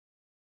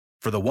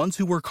For the ones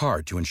who work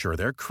hard to ensure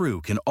their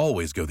crew can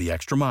always go the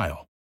extra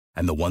mile,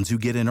 and the ones who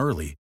get in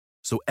early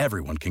so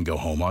everyone can go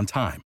home on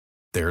time,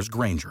 there's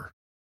Grainger,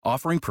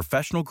 offering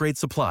professional-grade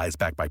supplies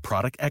backed by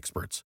product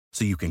experts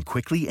so you can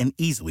quickly and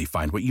easily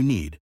find what you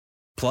need.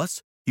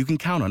 Plus, you can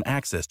count on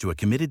access to a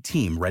committed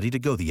team ready to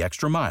go the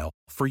extra mile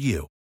for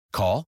you.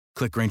 Call,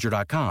 click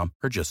Grainger.com,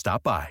 or just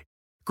stop by.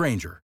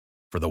 Grainger,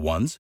 for the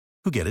ones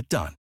who get it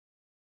done.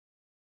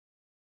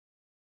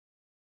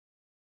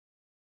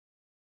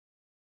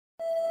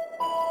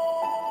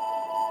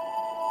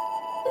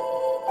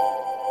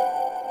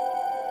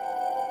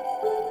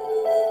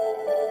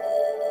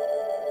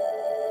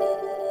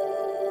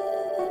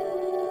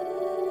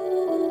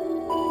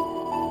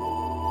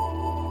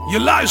 Je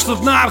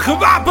luistert naar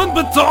Gewapend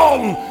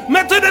Beton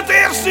met in het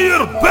eerste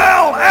uur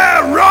Bel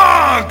Air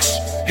Rocks.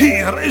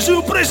 Hier is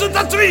uw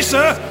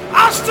presentatrice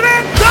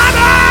Astrid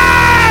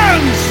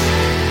Dannens.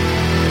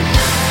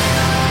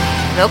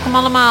 Welkom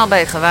allemaal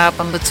bij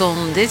Gewapend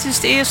Beton. Dit is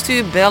het eerste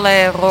uur Bel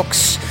Air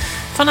Rocks.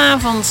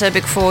 Vanavond heb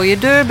ik voor je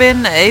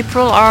Durbin,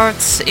 April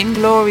Arts,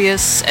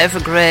 Inglorious,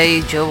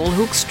 Evergrey, Joel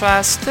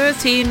Hoekstra,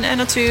 13 en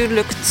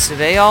natuurlijk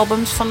 2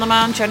 albums van de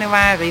maand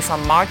januari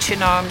van March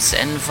in Arms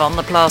en Van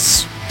der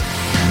Plas.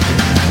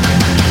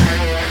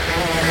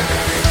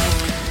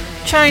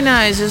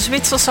 China is een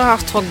Zwitserse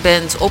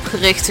hardrockband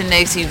opgericht in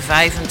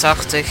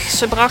 1985.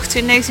 Ze bracht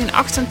in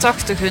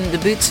 1988 hun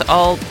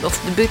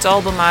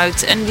debuutalbum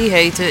uit en die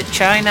heette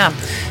China.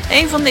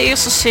 Een van de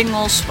eerste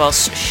singles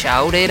was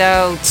Shout It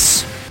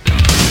Out.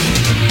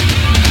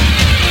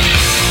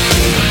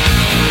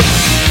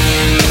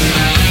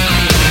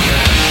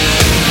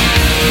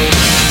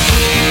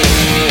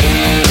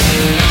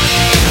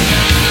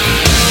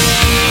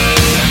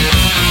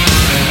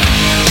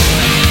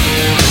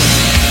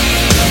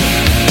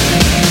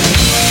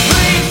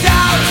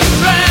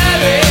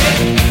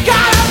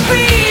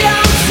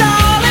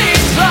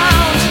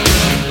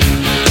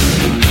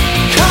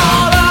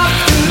 Call up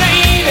the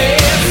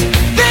ladies,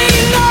 they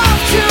love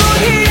to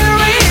hear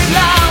it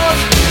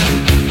loud.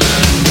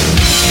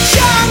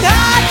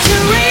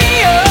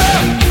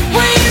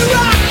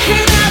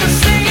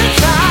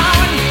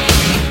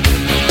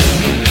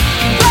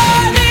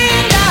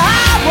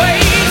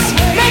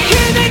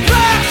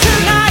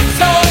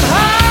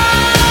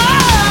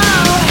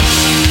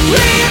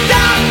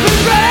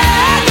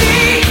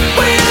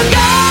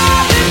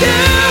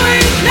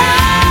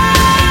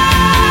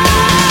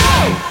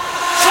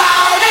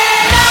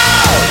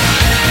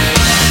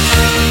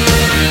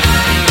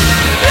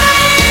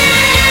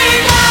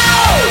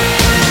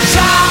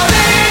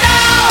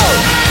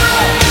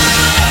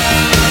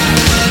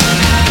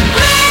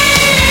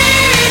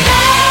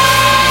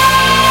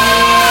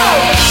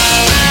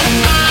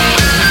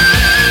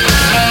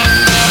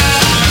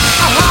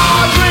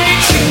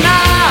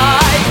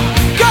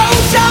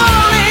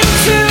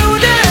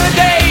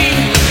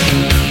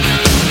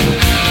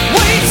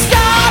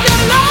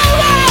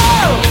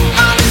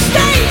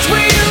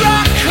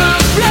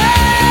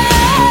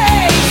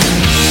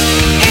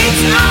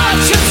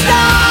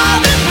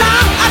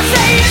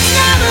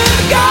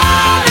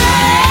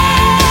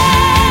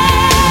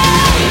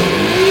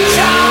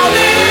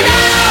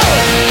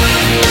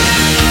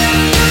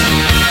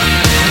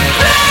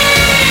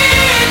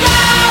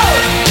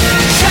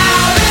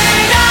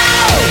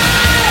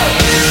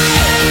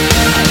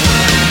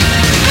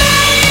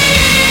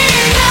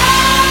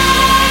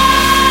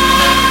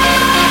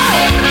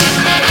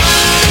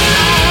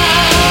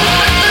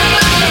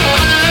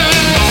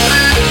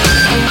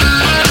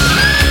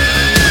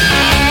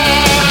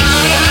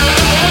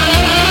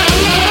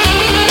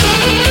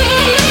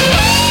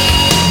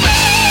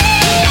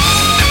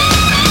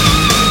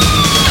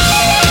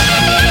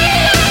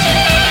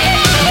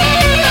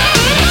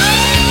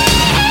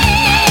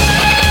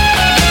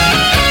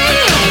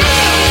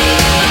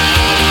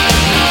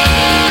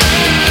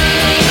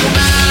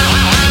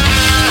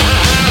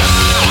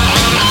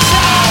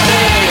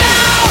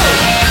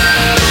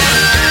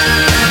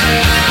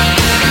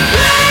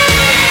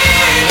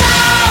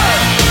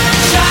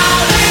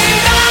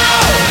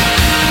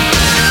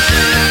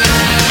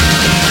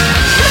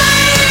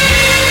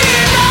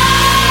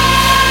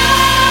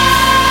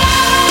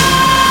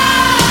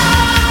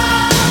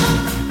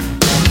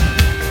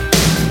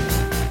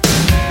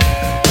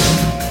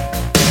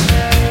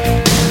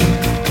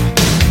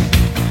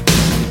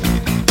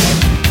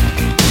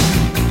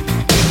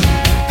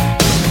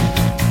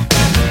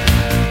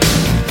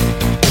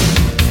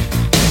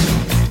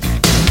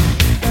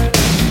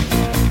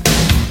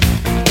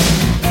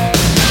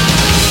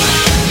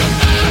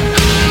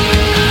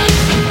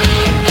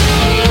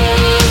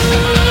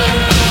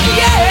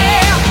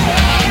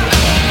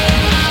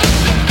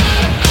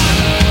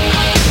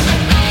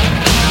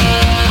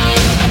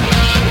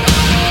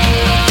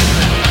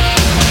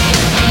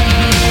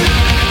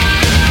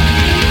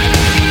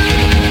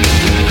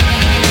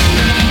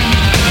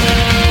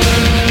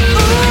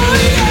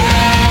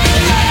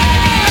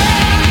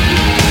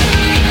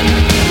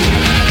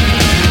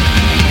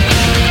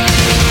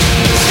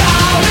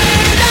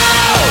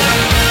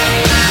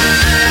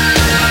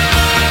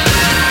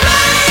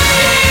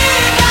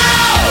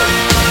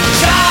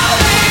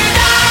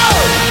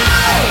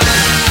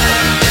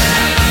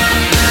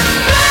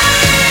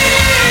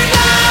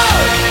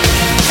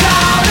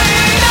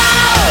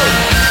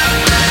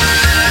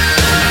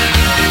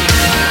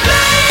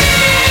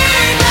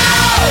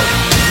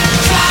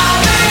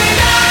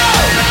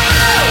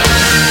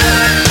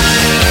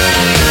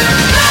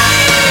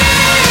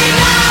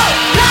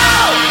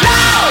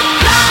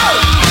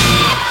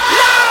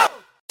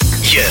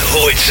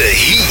 ze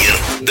hier.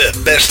 De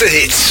beste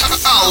hits.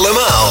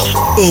 Allemaal.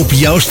 Op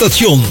jouw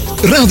station.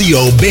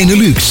 Radio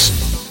Benelux.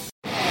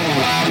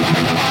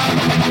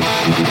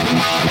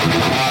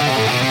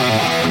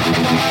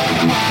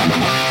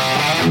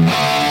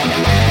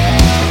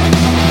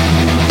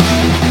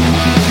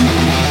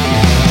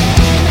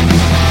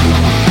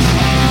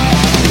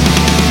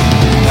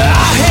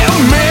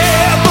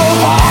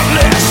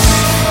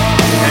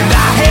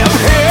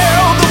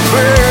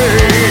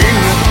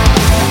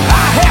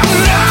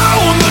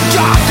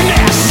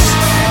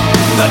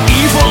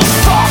 Evil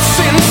thoughts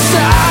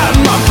inside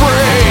my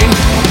brain.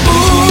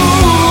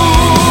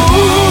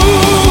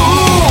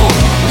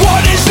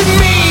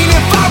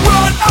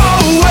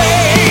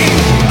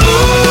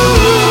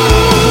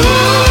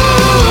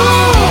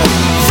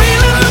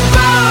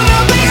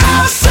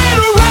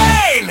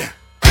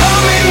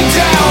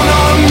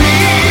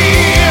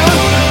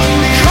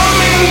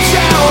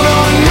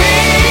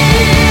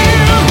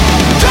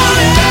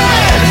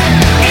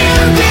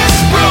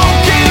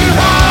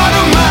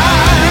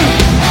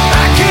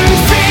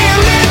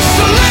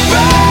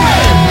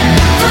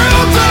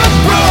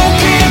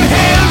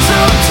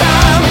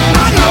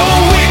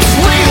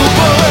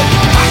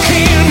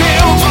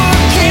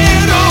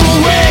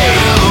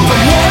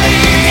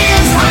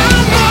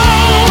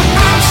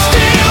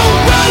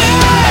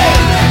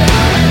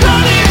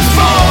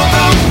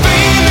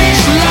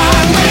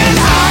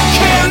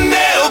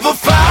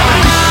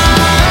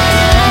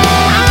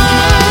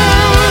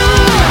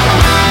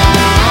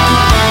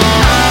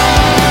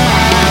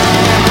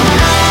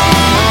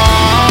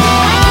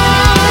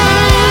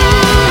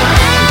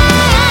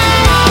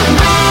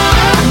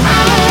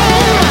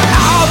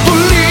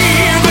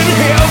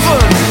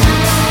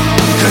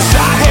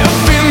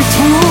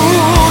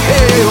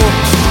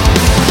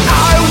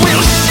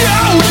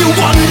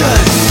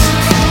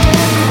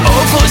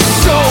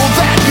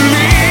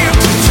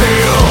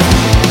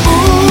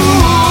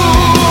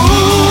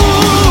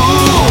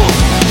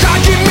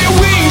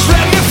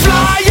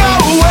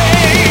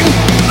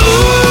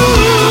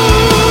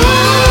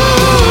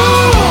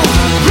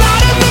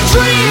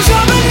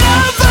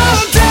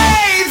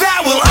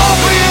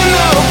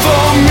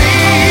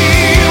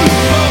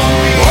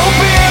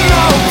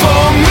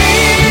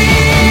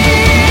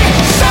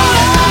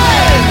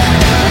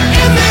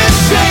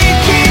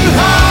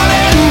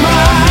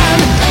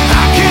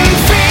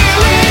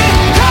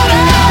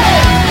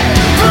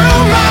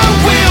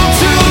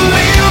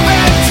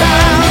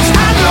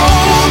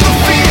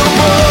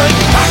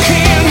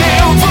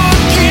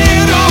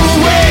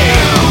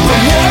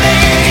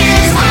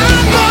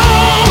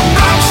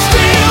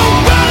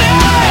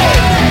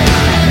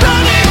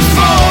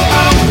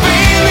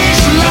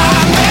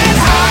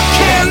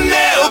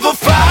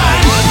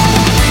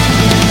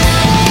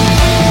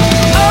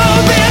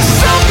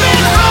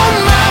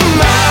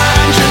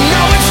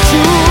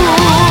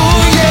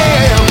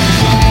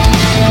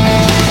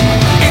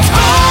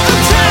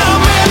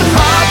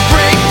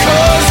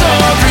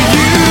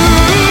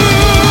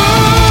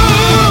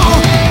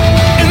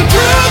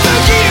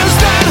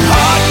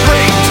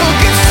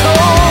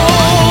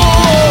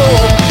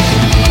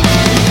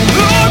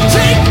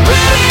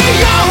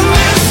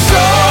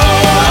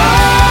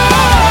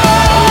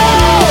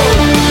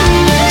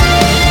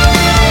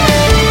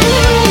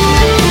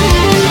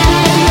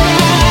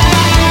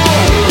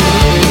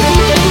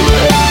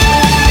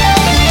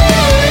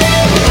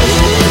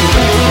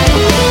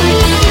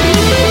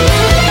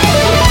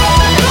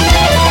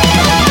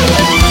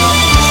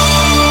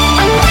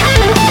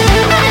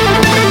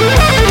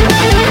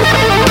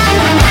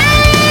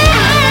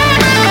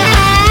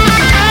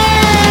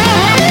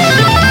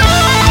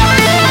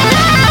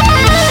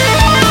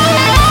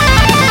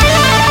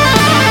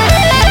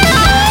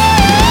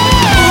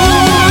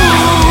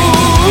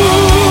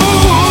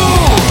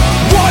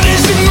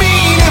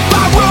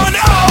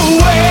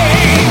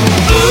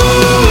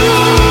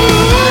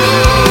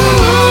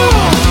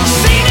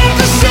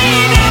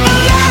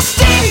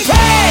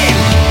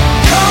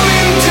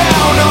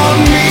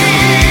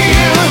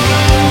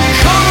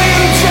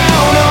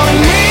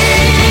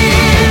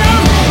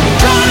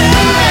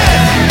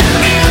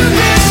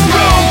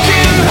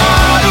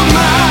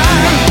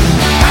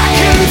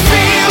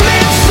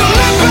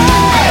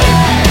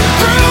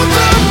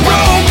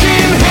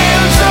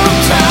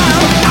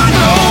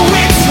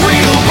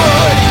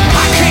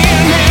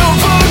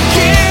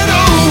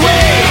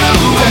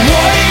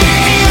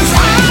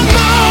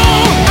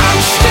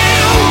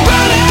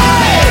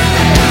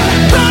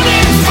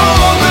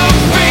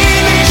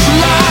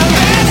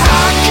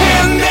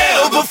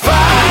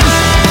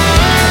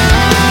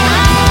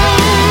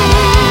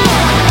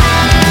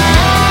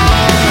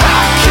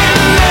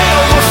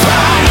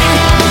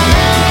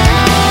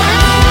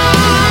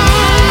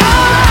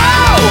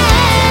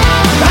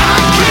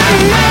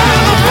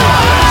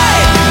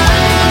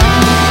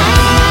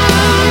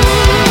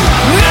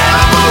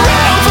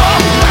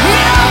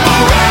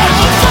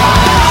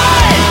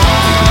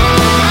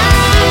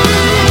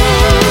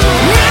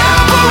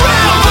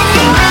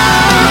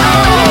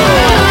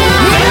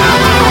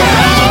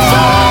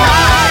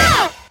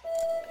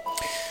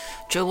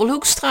 Joel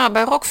Hoekstra,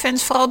 bij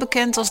rockfans vooral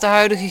bekend als de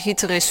huidige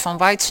gitarist van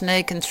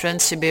Whitesnake en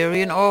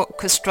Trans-Siberian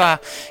Orchestra,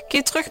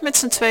 keert terug met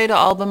zijn tweede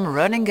album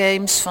Running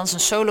Games van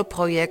zijn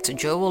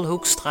soloproject Joel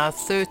Hoekstra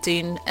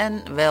 13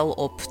 en wel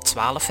op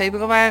 12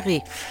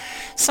 februari.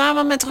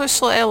 Samen met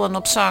Russell Allen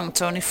op zang,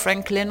 Tony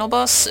Franklin op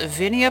bas,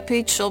 Vinnie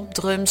Appice op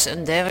drums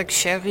en Derek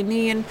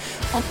Sherinian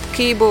op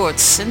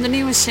keyboards. En de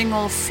nieuwe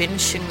single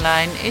Finishing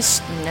Line is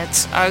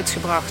net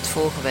uitgebracht,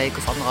 vorige week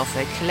of 1,5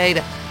 week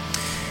geleden.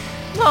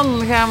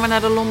 Dan gaan we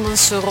naar de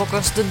Londense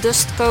rockers The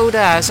Dust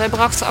Coda. Zij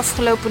brachten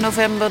afgelopen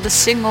november de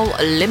single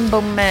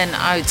Limbo Man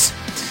uit.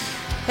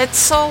 Het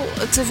zal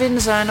te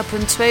vinden zijn op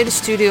hun tweede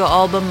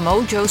studioalbum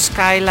Mojo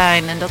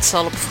Skyline en dat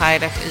zal op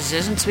vrijdag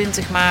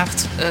 26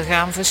 maart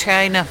gaan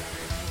verschijnen.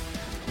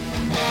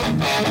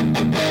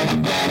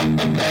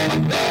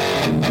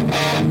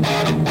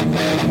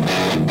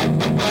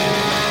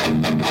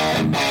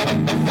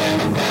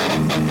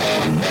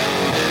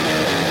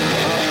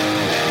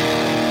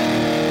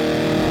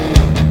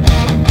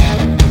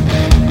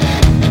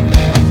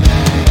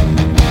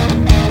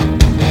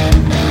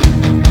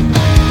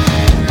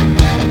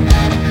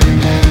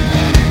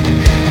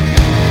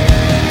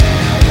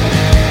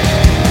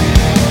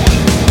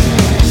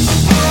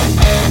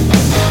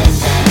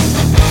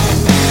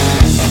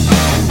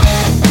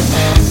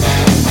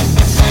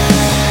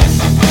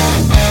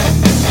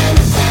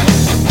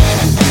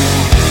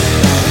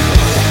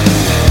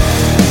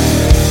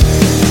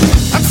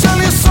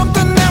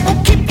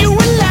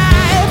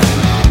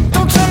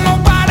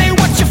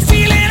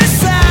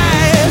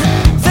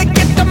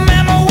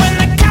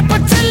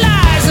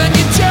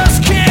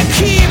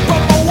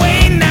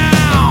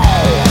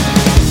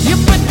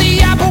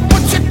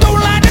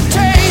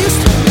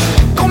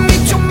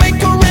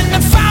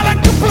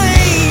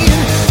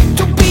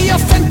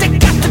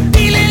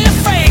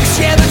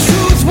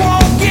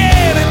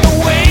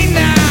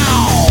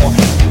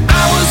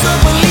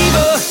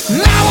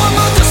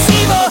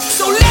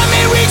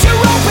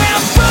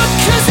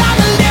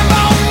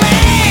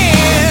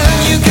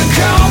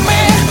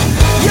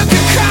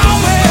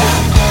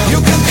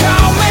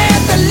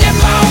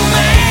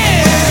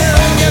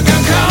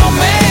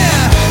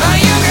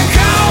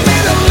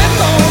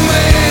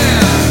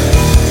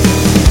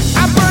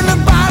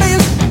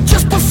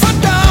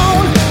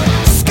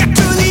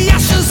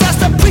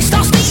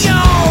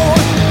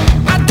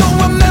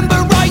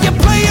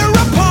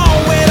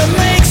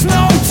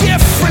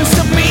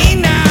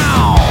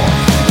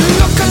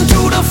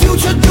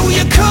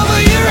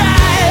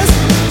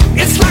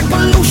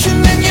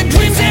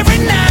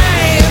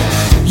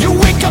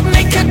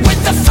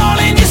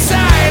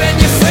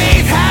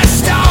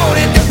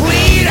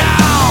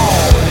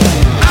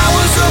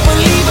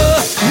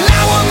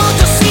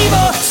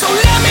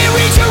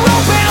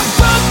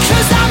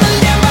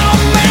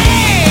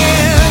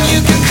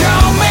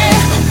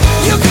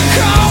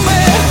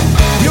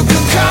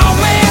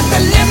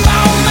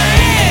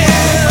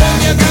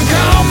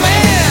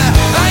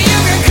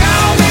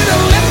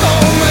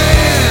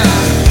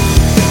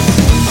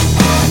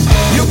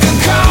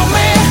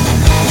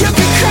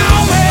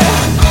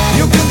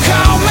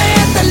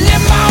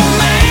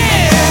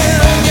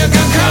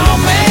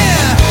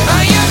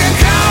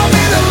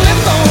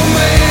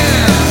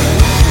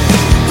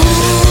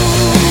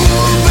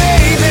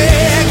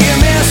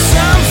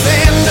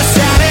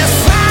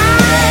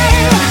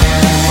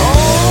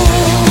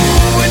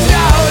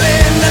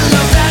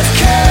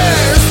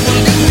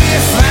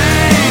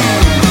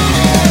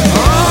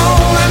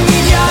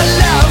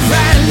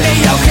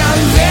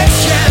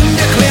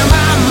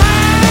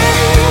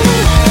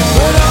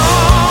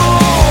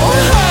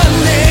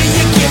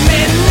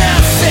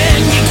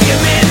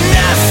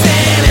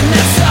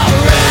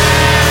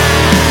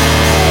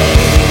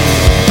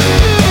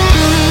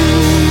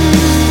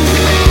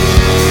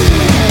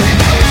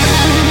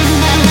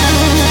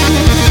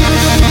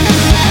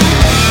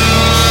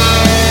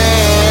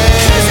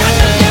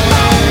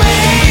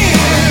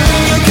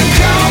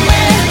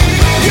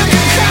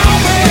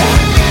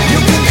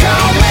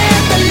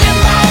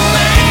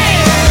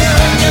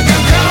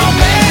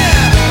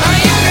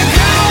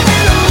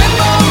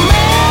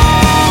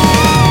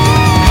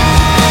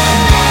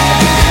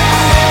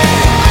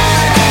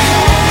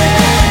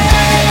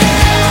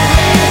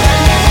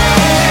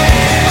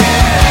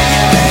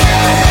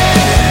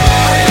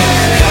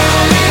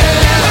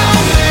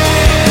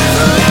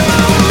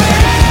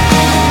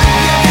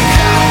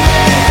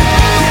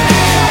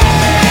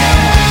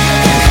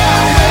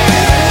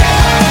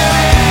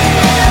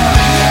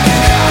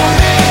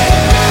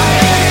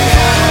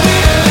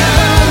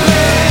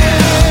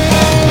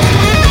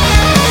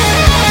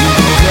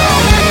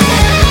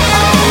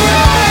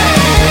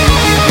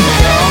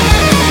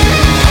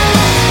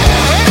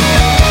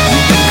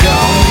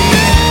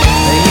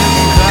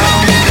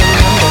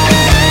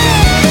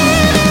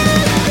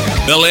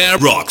 Bel Air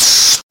Rocks.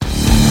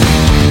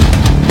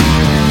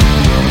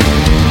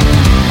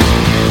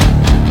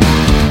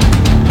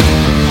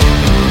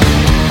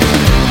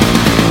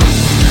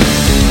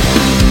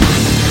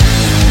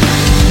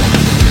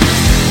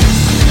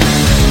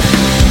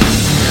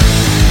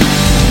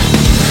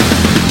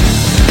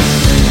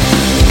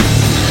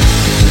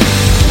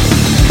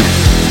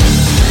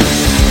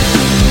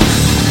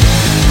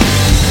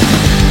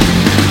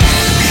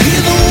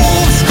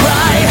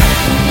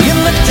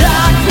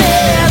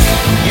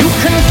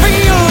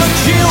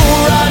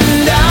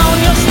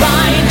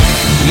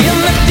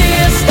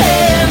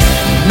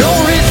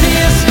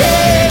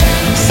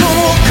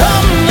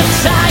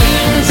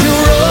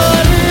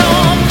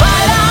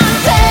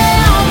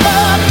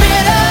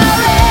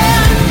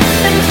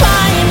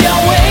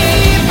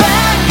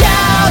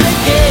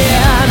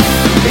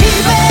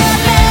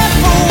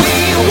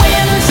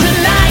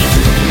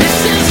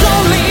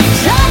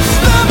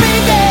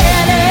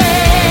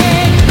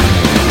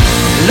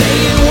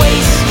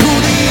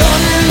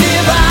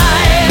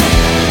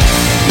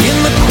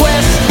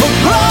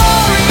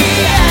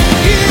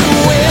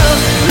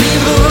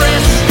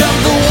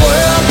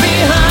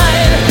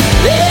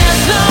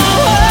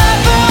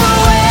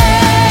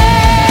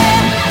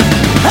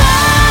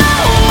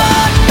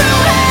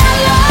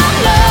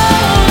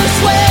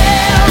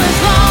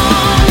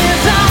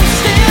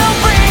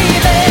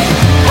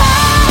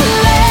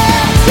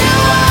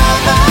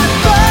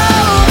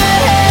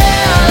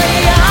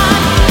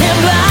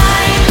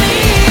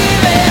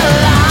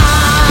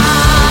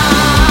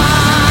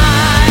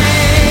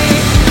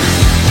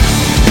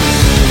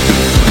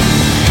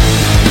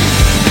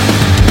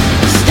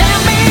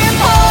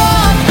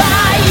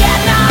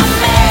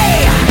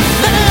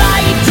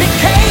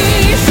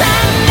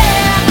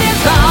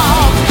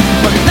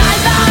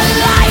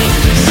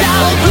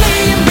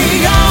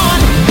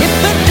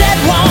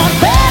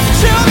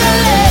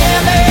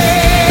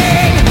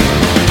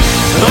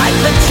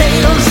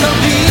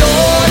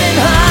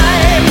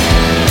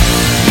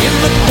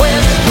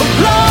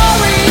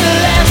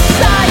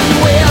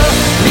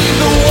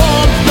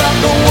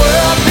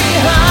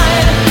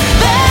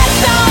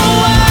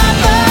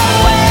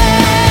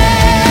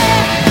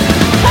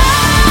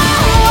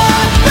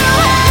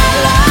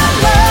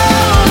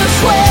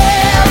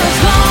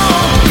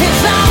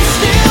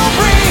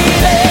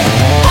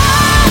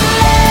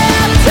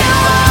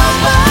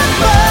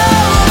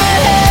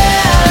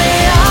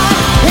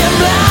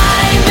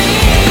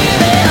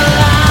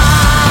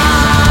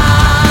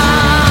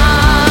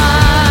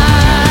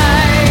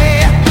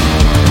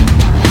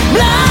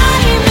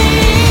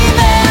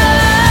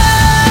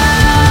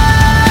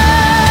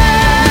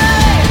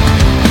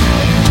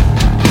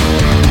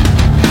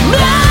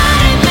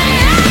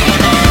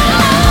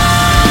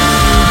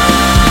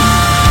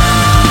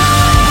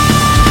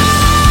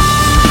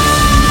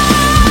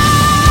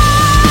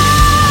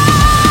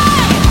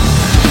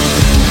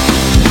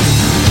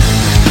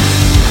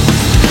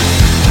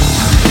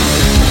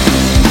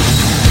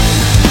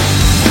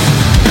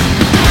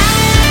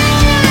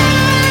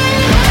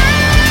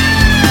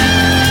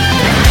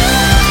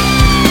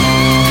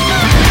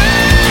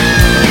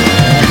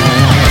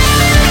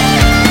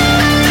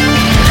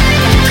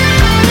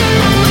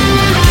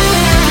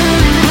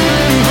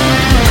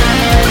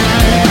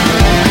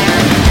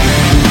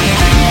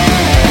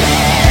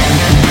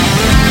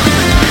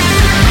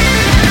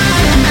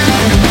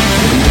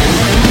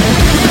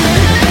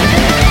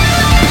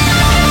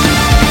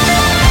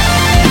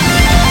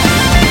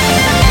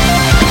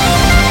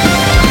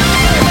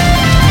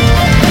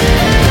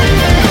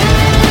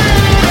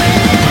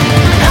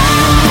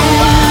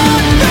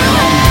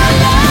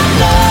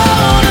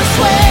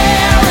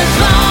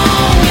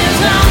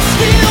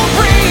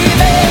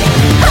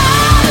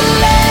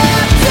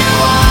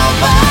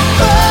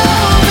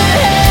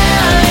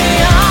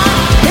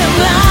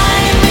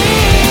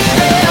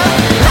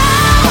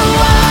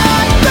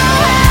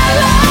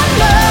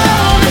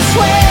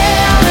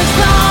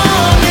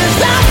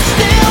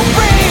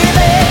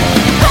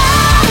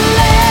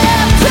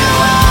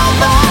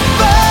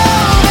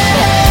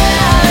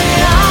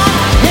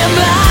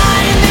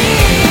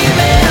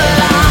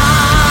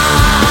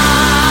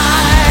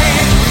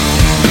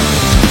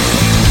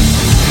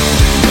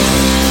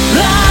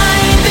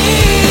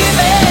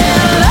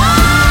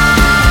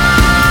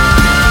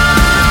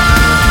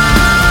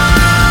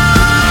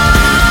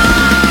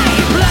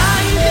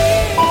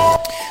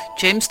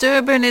 James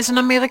Durbin is een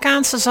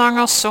Amerikaanse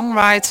zanger,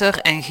 songwriter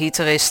en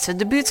gitarist. Het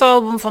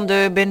debuutalbum van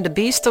Durbin, The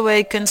Beast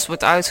Awakens,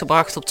 wordt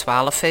uitgebracht op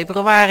 12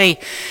 februari.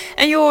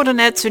 En je hoorde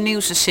net de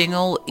nieuwste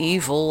single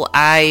Evil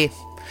Eye.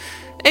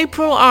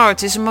 April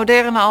Art is een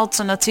moderne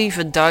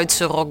alternatieve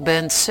Duitse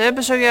rockband. Ze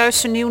hebben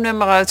zojuist een nieuw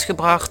nummer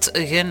uitgebracht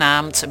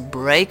genaamd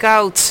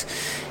Breakout.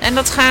 En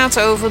dat gaat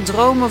over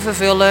dromen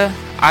vervullen,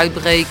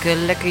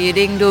 uitbreken, lekker je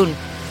ding doen.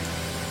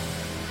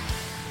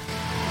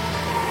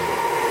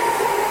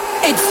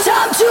 It's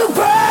time to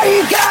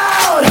break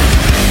out!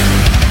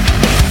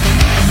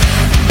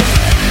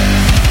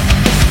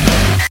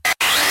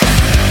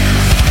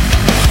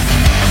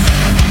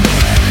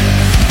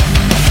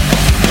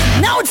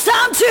 Now it's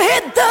time to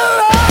hit the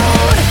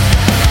road!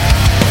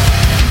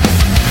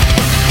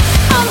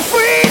 I'm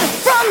freed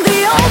from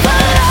the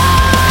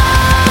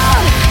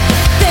overload!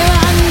 There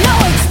are no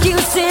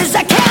excuses,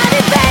 I can't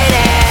evade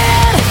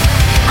it!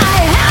 I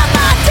have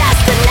my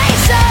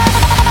destination!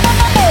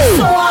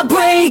 So I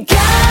break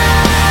out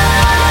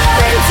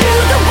into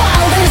the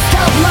wildest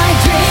of my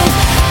dreams,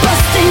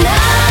 busting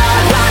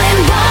out,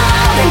 running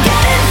wild and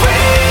getting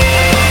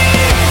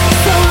free.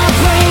 So I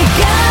break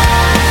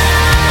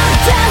out,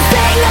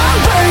 dancing on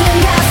burning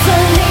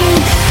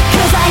gasoline.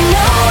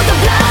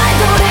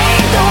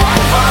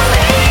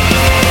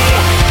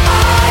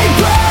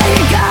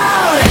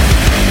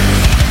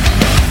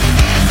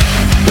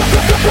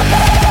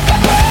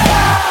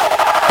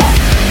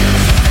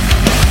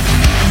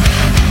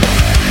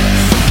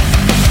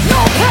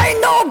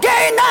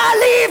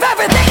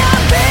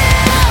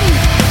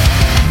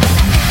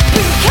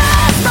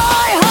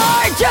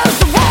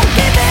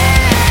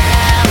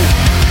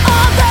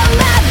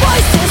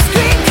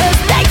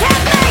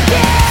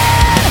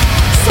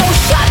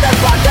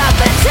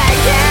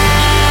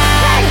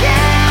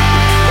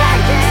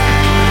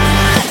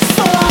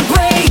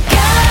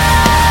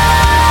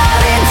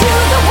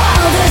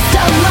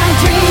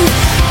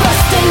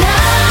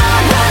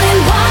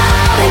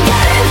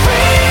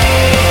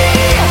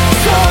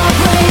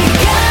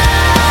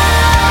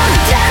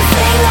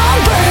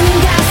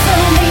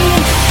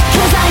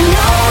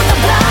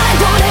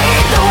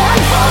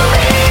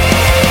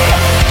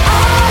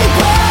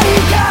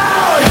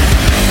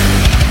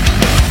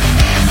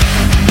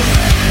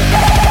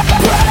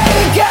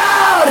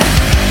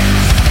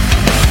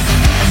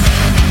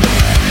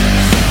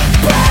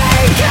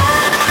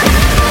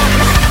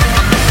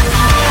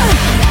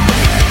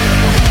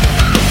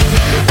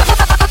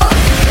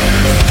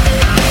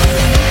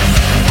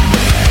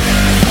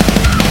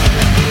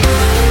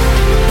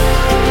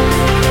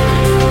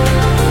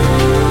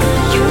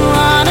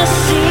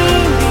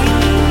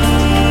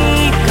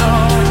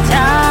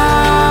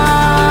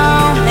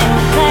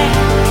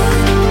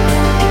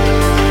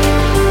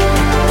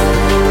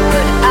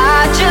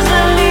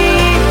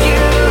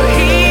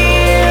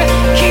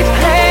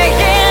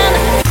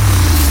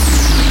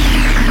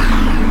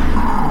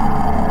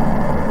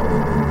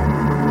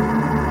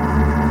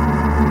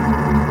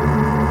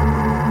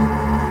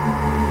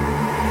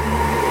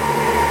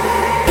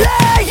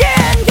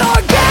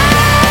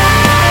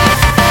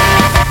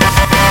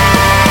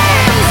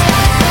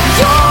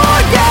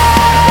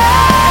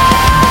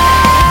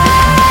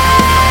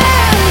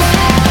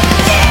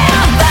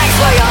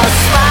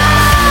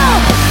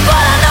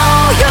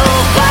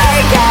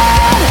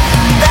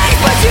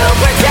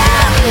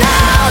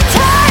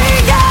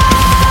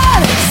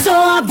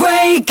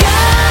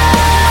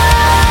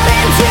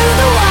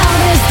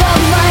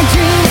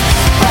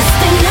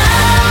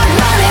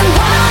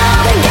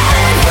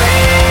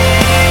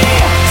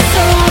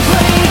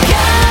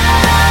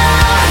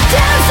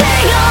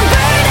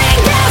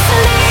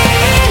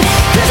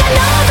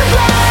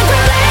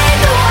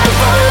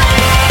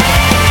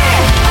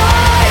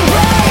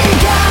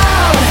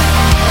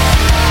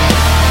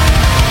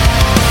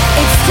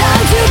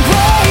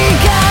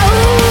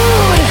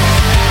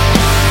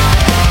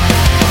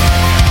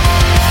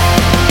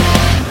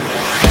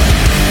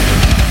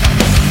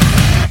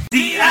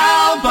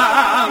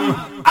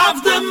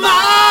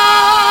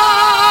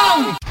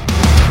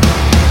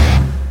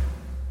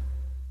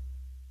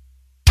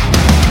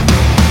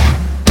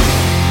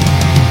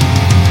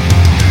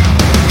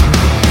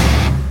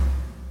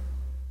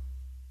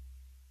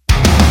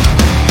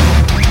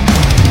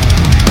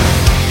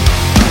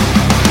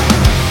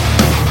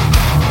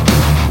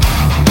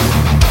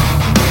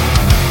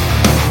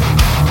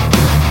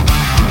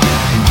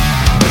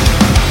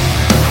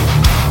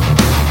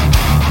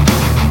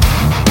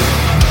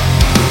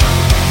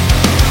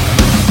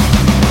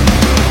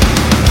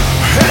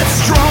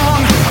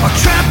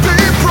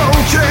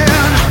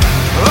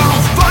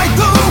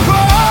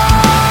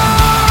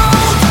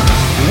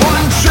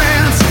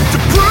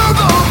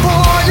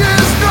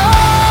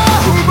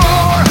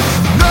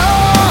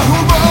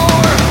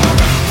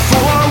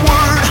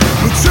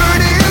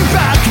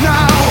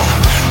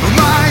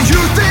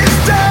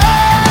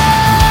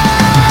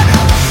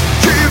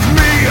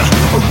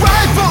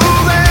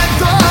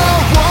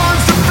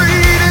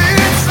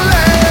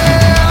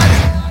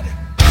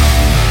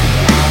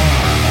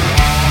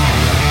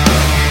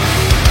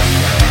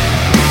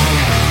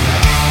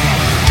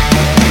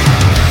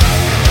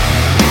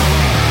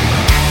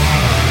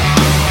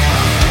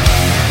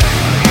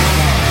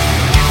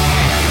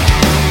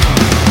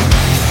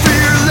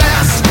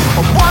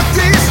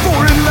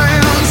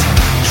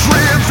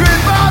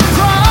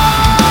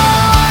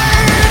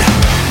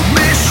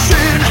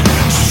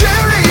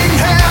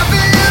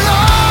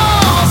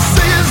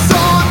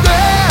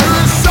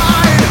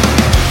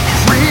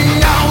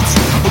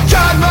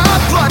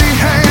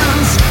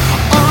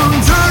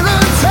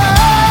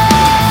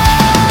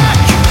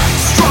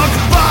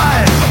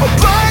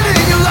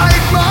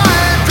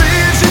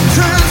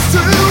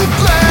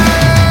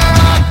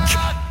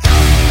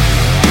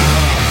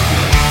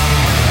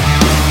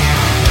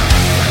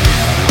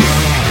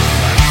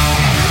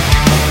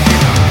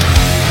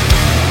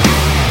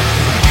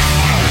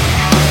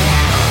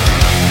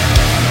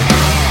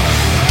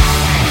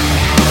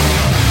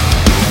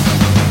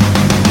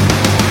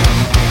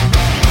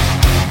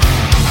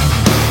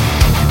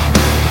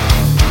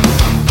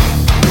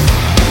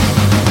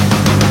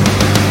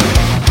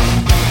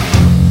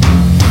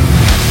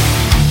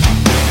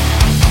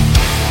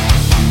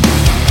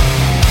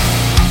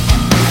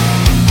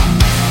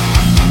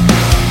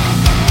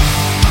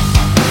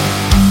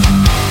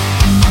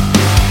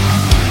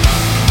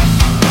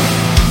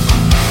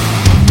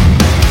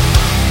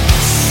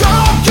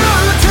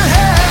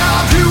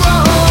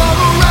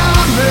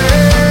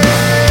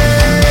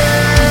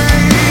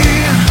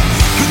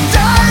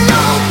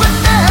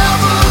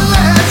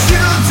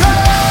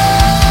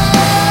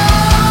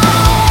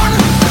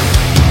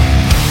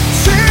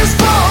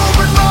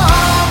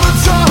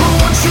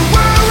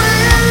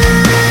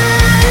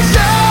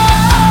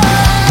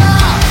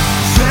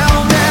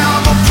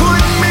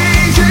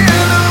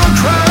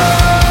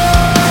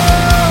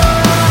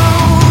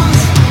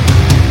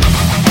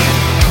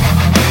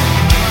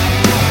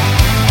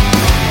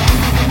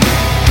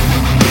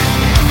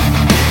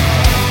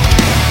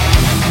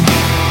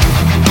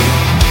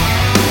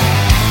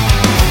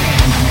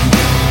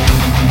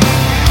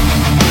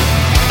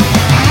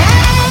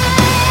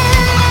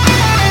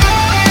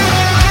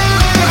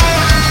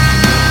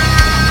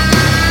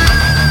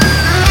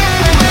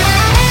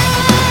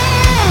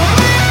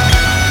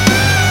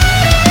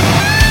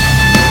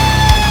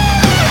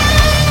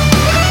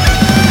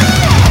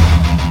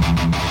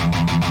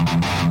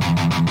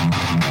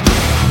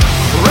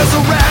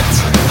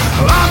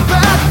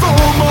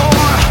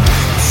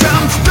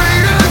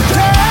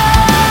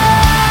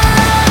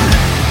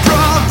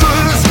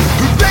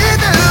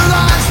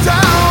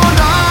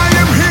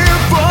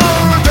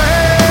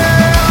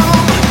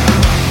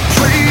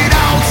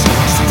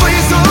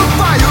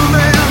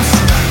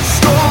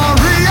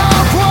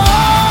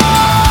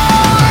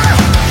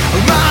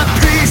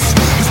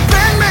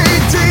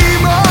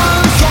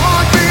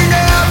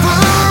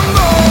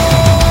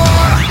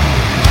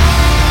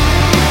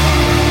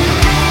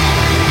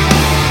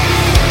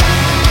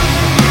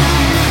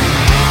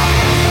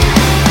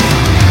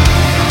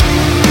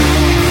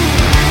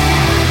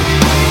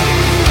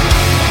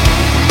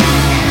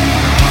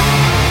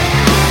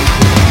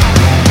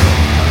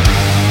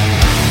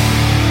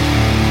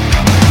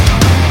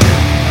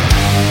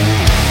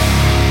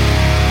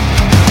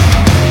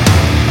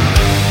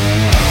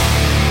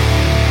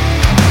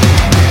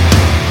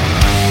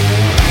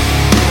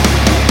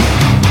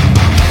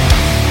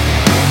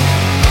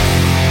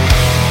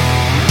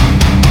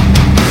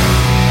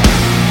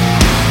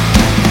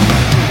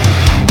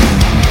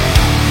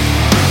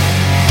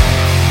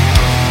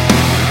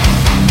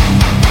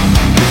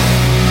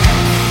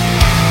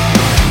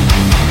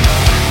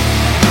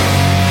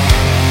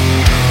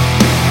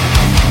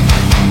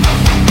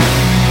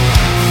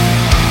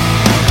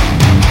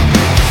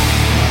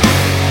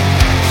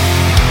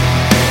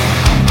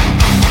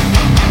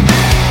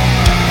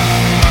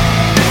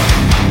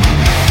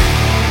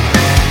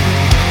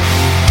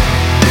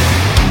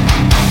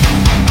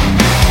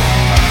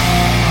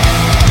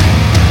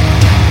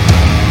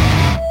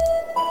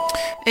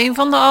 Een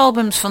van de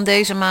albums van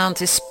deze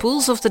maand is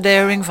Pools of the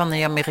Daring van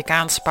de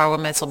Amerikaanse power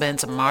metal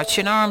band March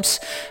in Arms.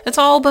 Het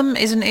album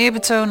is een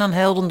eerbetoon aan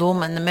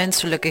heldendom en de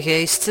menselijke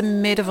geest te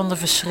midden van de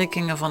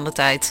verschrikkingen van de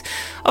tijd.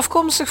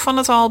 Afkomstig van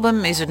het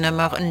album is het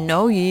nummer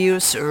No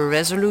Year's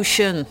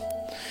Resolution.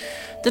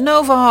 De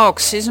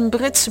Novahawks is een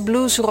Britse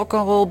blues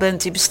rock'n'roll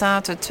band die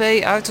bestaat uit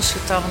twee uiterst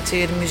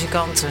getalenteerde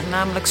muzikanten,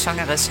 namelijk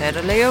zangeres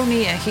Heather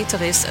Leone en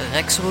gitarist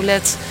Rex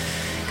Roulette.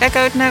 Kijk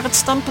uit naar het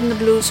stampende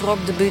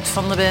bluesrock debuut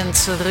van de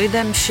band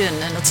Redemption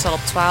en dat zal op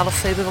 12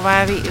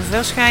 februari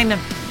verschijnen.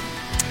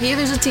 Hier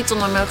is het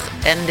titelnummer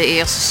en de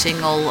eerste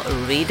single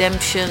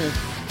Redemption.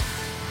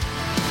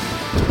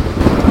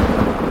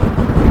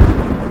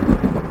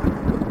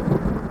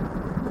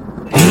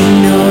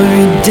 Ain't no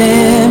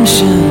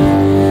redemption,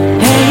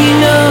 ain't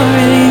no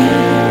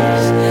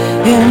release,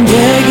 I'm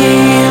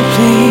begging you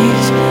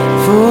please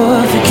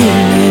for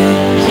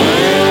forgiveness.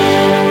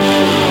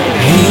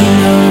 Ain't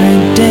no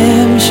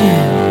redemption,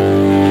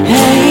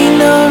 ain't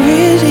no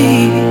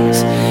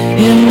release,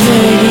 I'm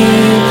begging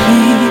you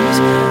please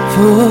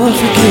for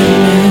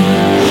forgiveness.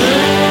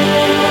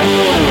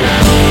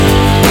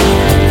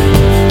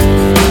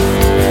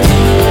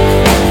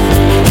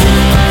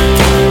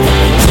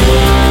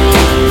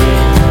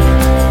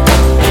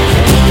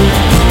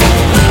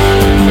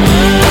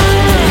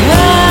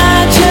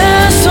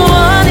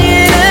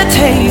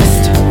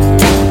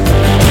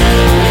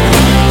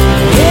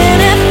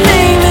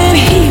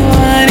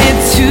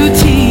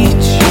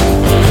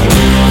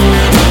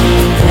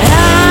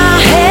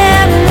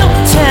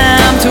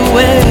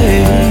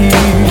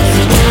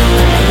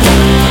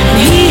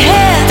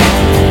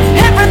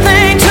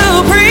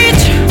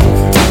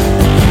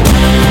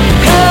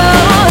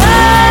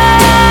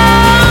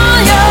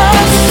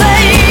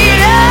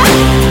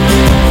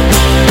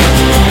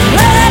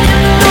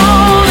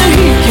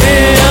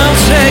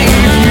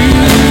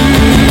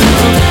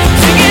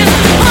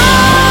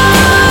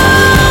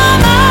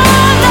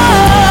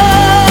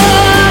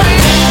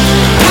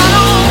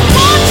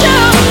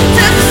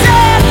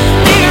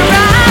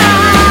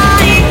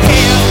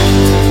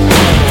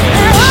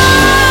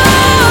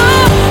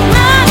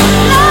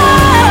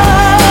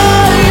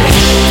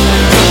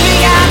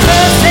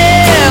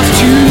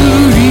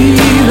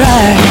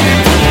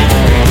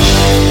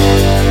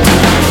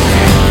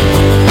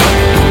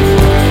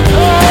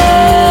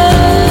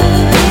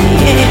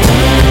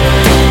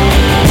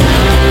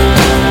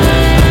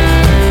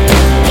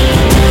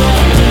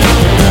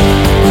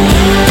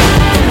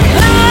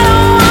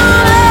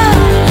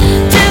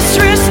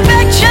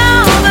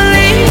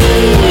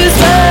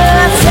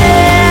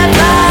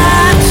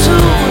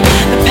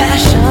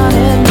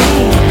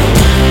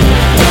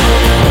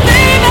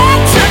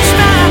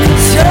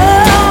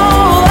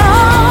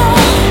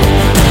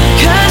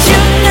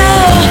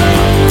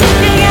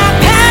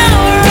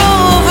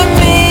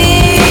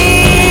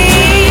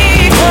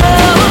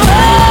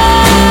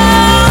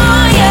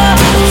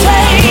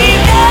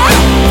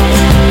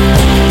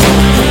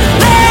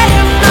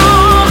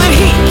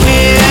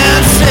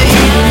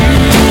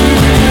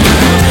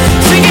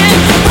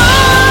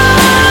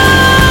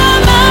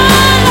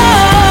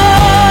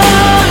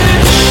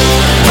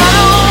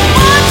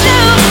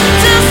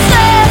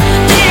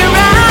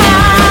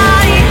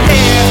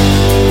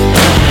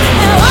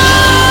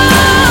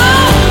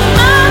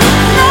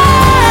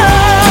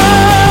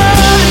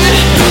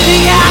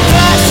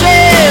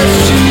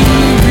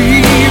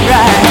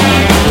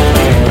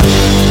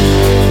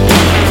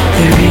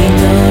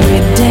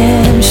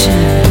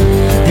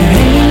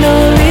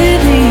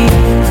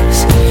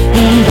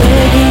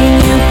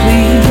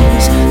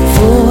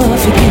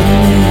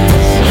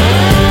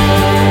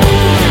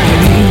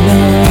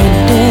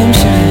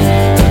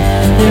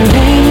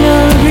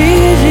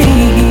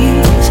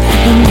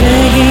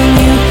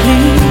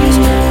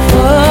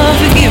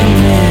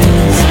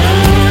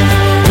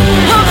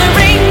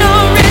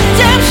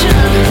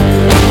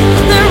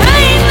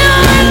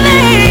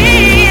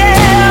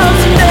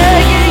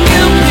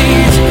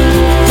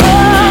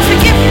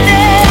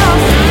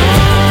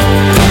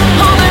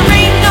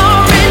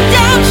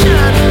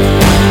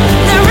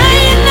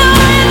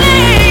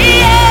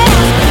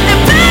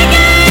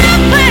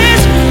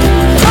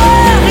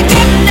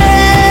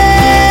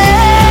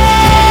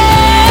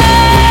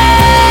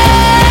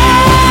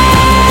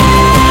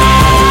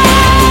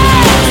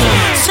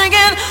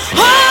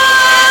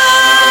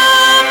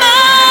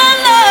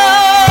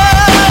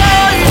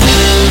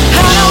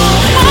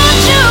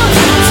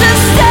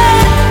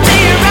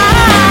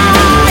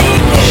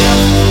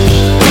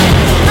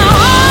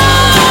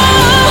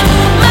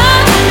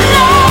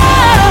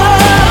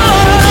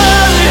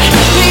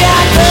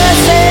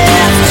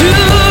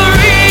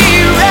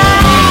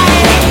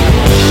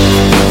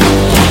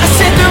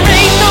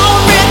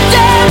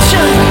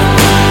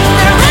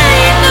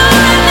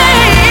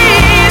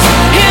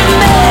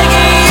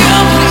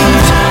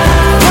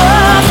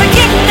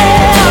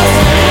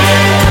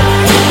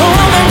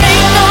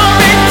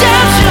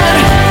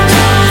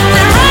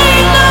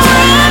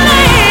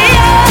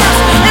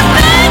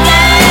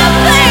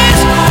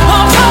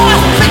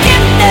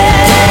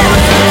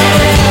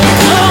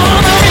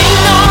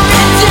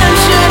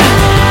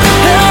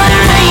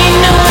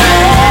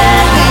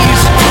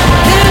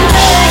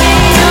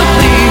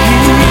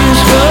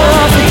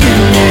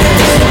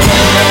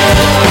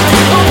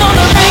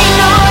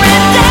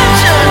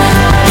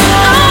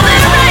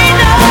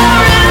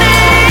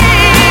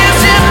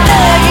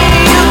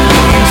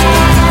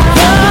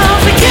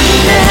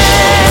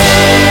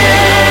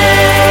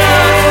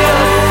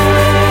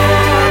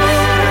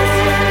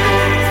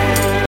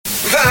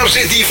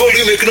 die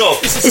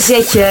volumeknop.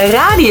 Zet je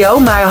radio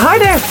maar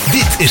harder.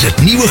 Dit is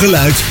het nieuwe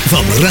geluid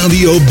van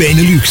Radio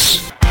Benelux.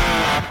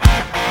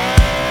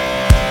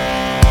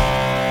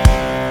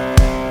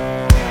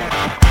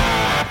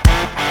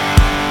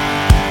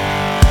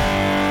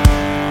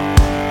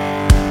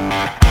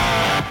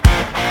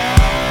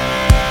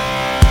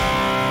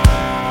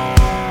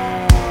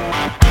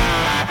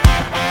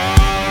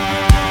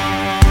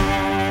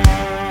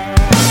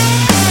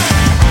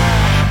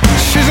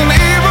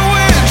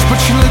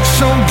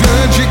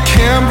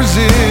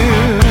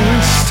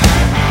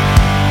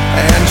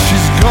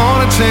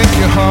 Take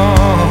you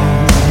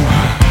home.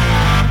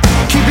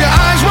 Keep your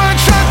eyes wide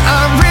shut.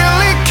 I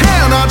really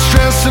cannot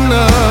stress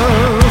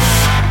enough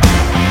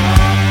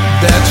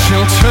that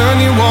she'll turn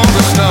you on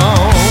to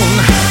stone.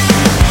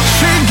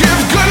 She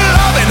gives good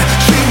loving.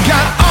 She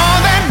got all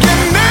that you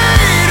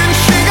need, and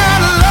she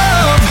got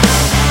love,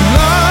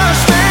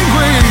 lust and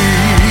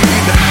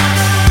greed.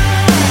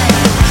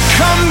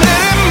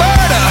 Committed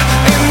murder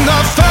in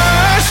the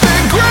first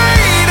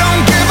degree.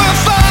 Don't give a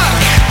fuck.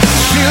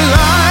 She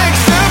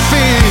likes to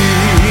feed.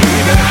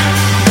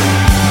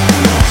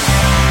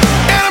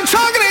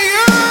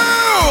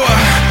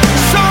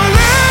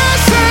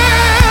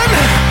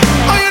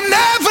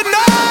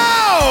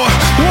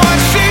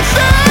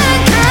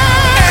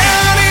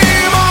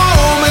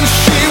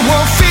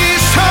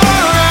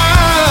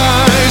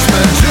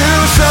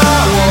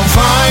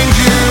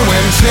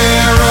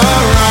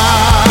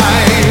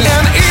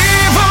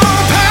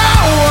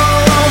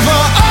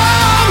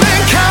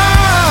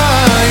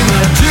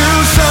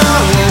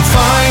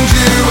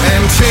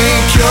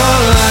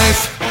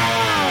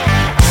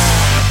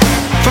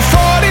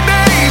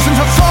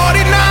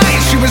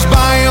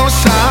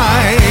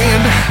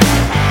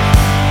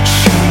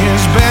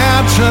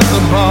 To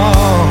the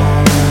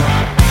bone.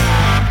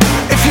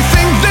 If you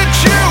think that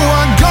you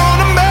are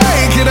gonna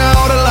make it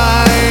out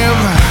alive,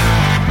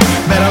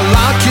 better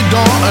lock your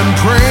door and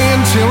pray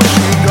until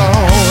she's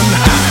gone.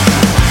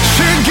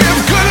 She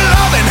gives good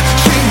loving.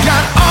 She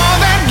got all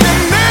that you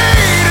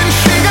need, and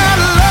she got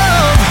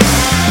love,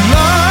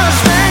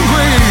 lust and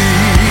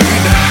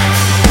greed.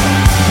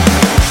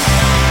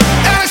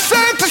 And it's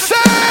safe to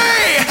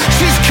say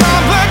she's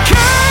complicated.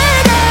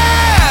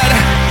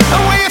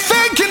 And when you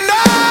think you know,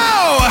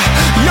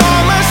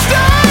 you're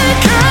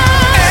mistaken.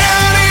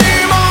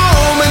 Any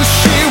moment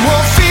she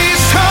will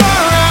feast her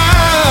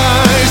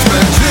eyes.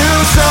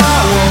 Medusa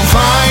will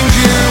find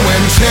you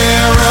and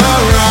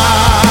terrorize.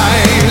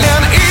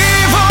 An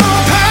evil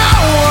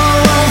power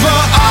over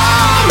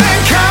all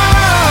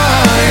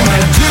mankind.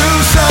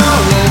 Medusa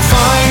will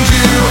find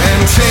you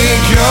and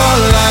take your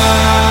life.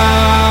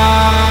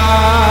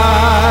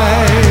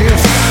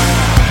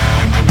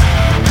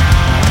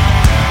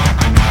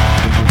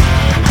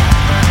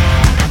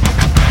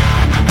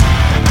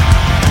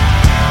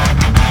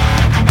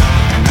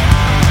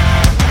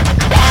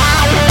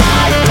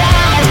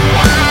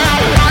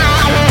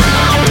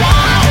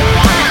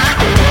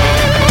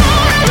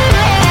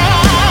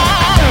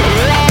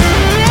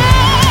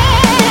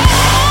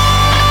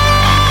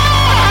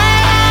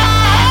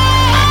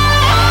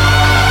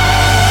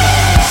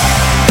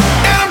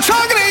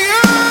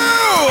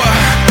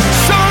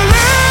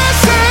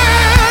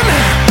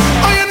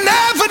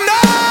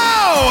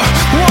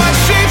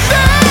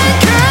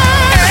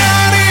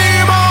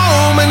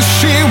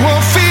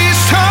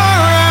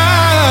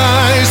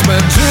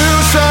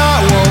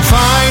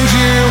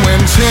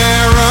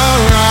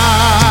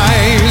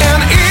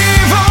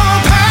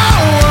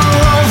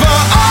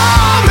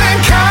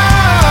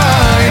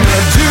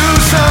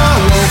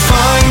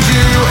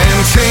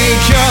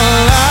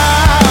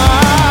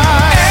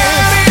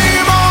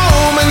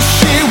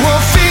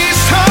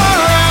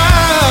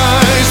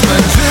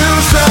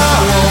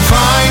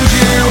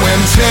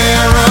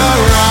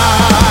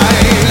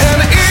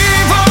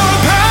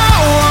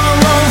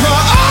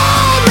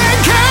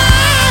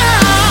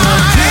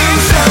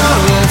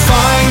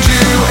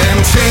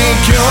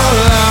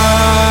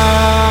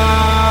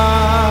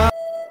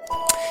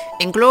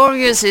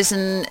 Inglorious is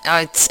een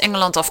uit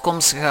Engeland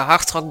afkomstige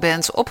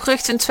hardrockband,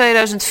 opgericht in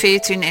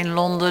 2014 in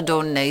Londen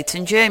door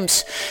Nathan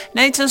James.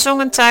 Nathan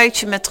zong een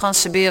tijdje met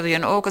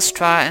Trans-Siberian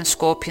Orchestra en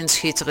Scorpions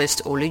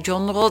gitarist Olly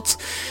John Roth.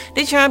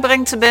 Dit jaar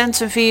brengt de band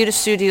een 4e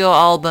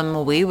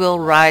studioalbum We Will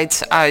Ride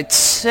uit.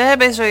 Ze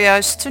hebben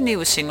zojuist een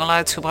nieuwe single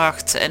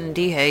uitgebracht en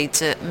die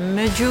heette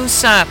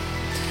Medusa.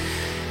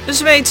 De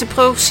Zweedse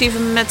progressieve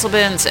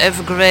metalband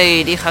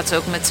Evergrey, die gaat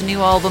ook met een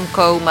nieuw album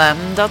komen.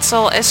 Dat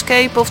zal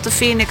Escape of the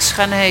Phoenix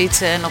gaan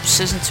heten en op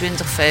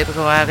 26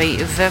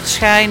 februari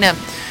verschijnen.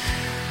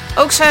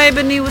 Ook zij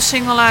hebben een nieuwe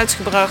single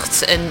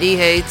uitgebracht en die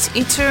heet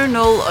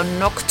Eternal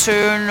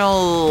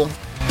Nocturnal.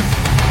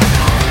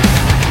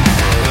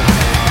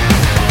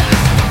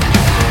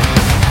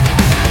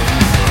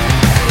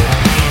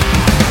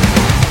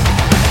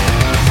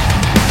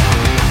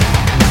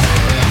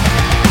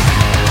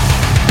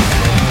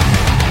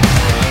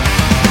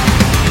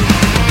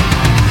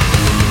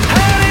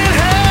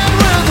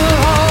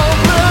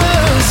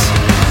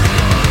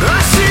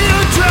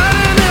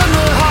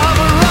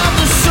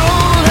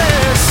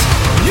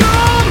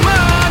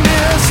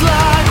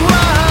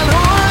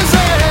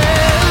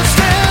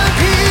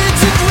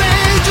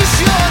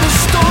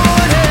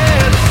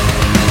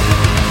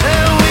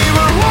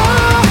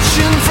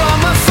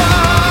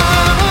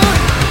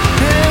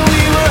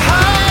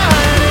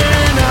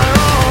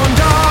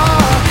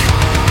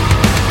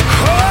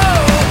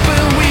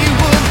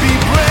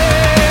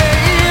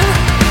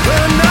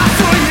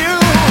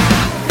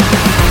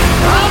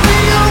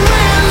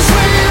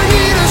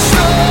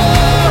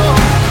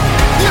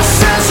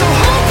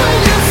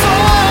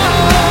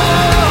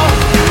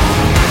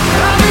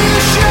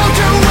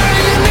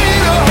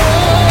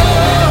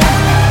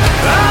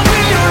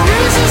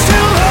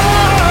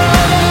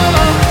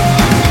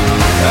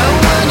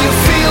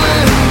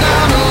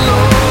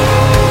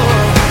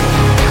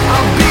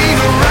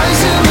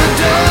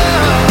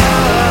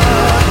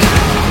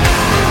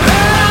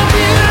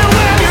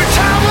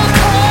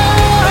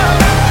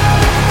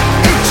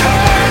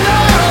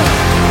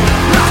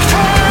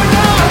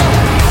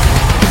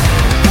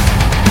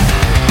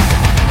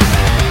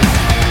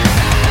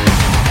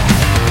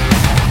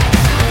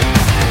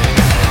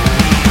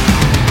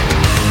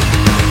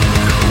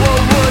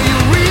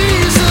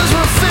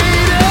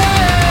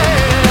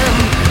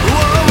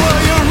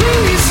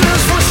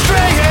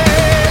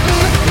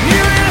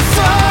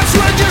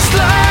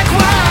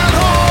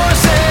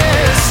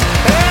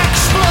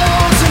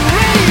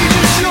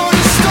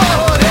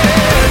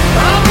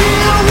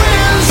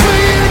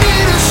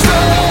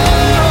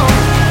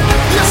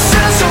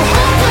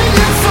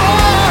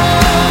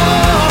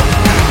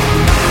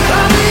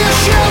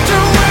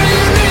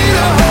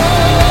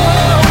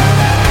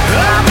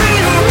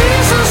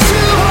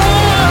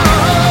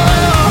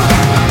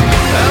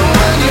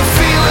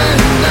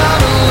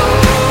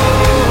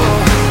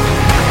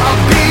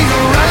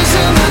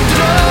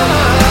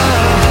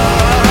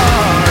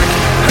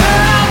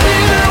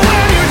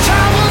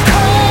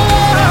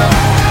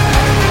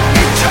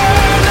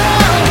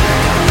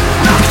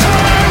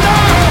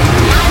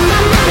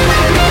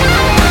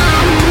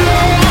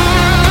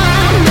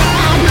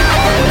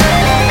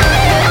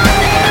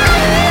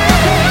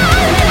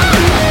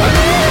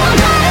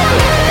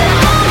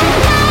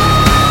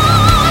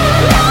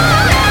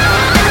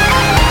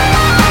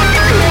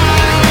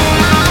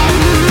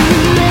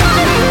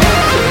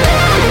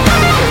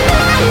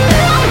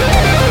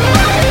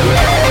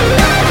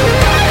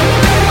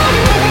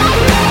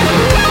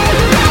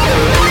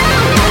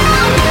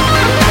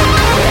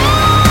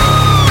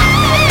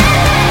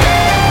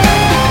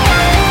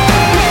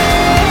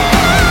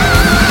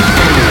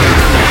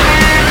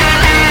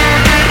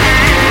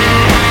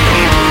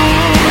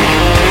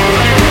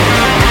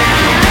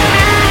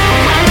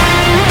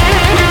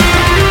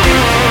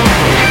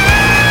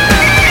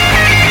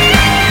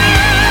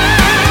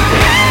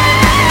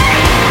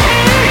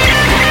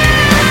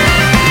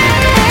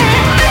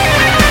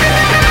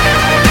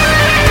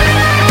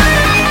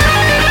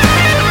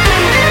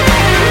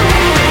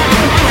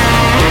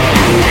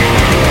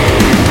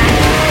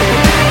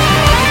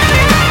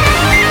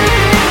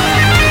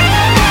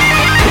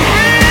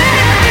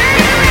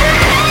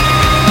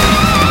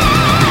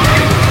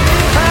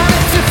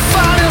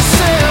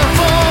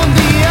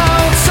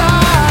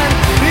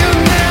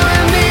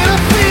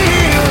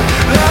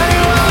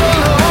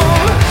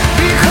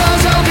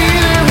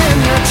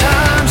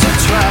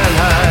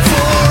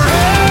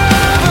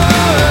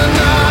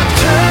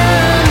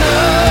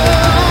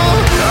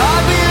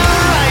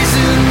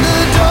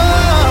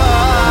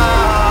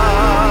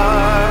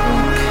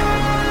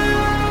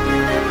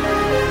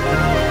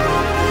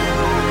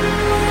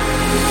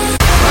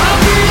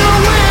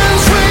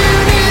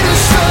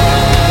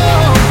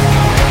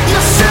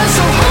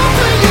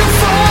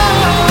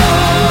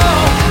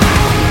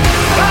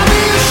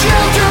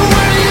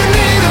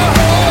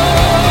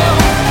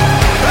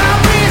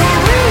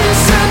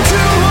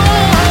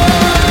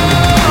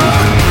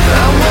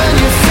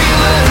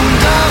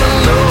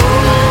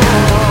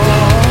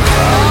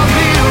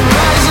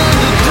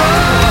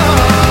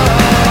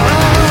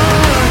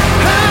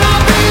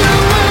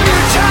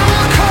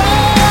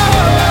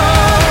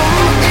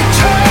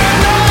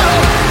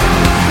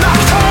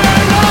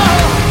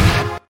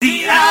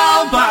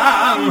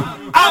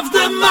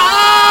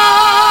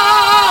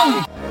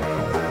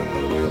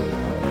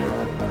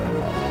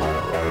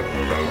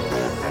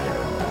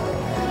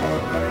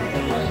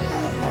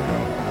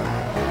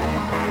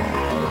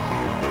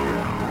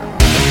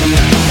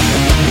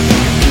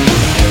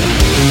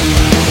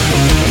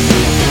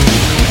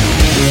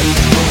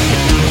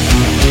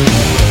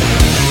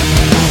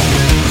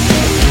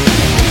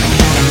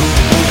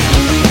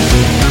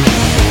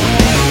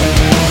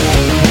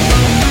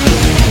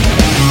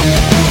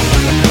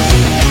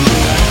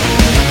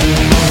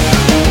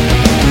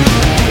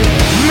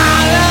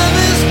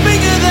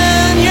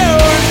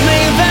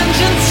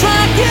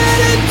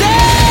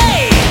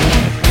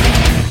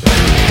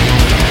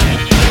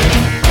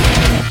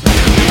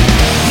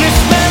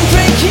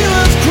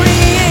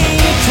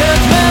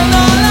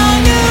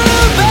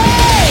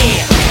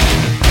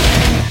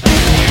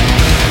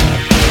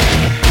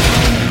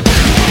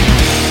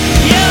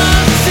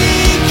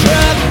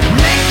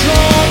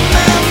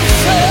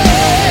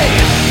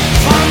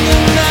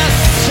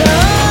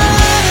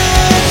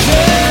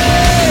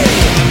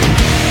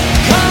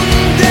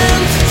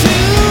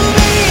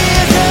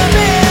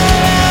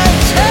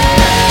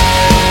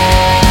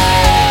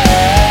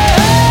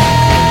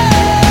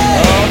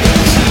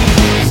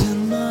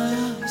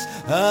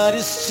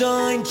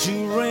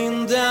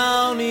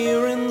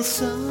 in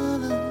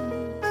silence.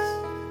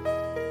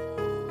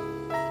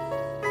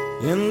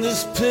 In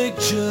this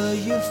picture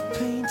you've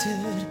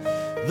painted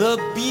the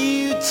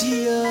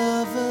beauty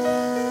of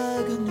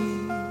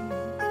agony.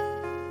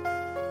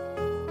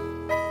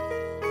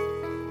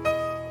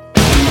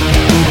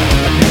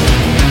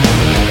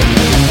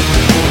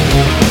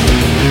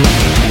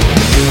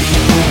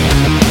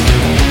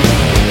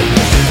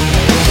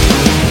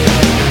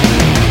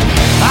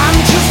 I'm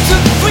just a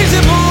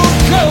visible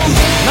ghost,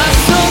 my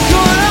soul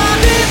could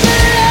only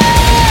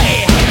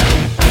delay.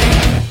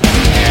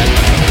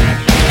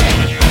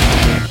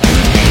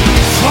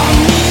 For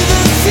me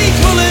the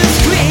sequel is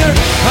clear,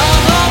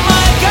 although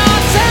my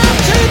gods have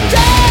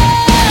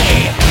today.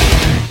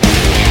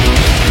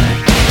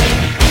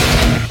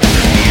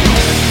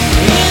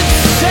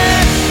 It's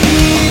an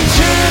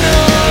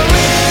eternal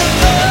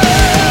river,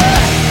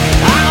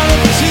 out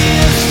of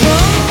tears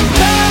from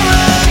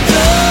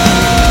paradise,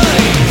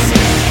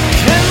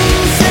 can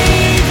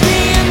save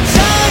the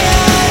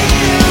entire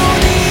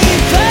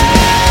universe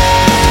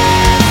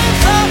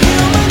of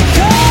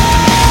humankind.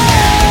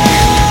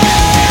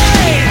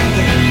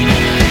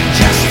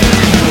 Just a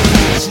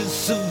way to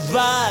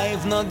survive,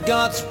 not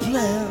God's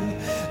plan.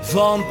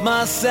 Formed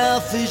my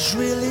selfish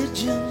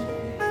religion.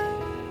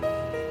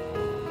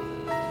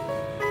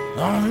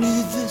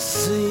 Only this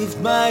saved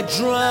my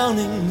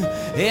drowning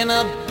in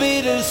a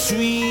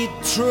bittersweet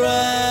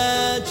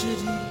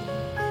tragedy.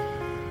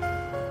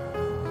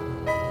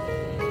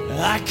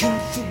 I can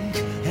think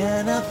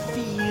and I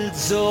feel,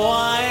 so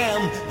I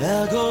am,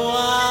 ergo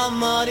I'll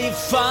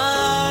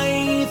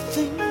modify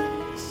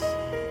things.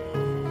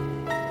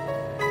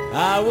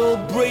 I will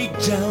break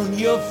down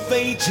your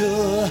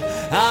fatal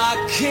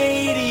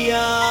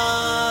Arcadia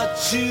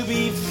to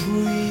be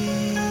free.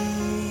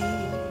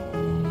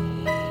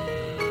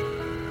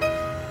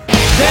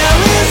 There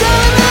is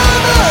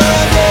another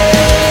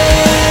day,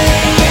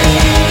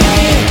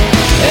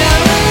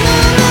 there is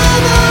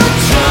another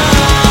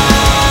time.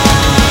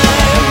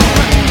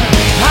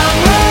 I'm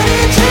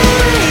ready to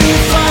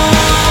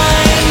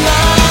refine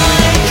my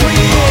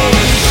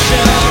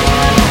creation.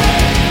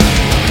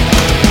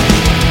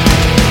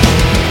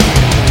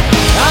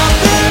 I've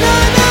been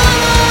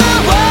another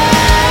way.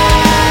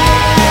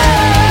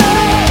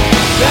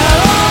 There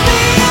are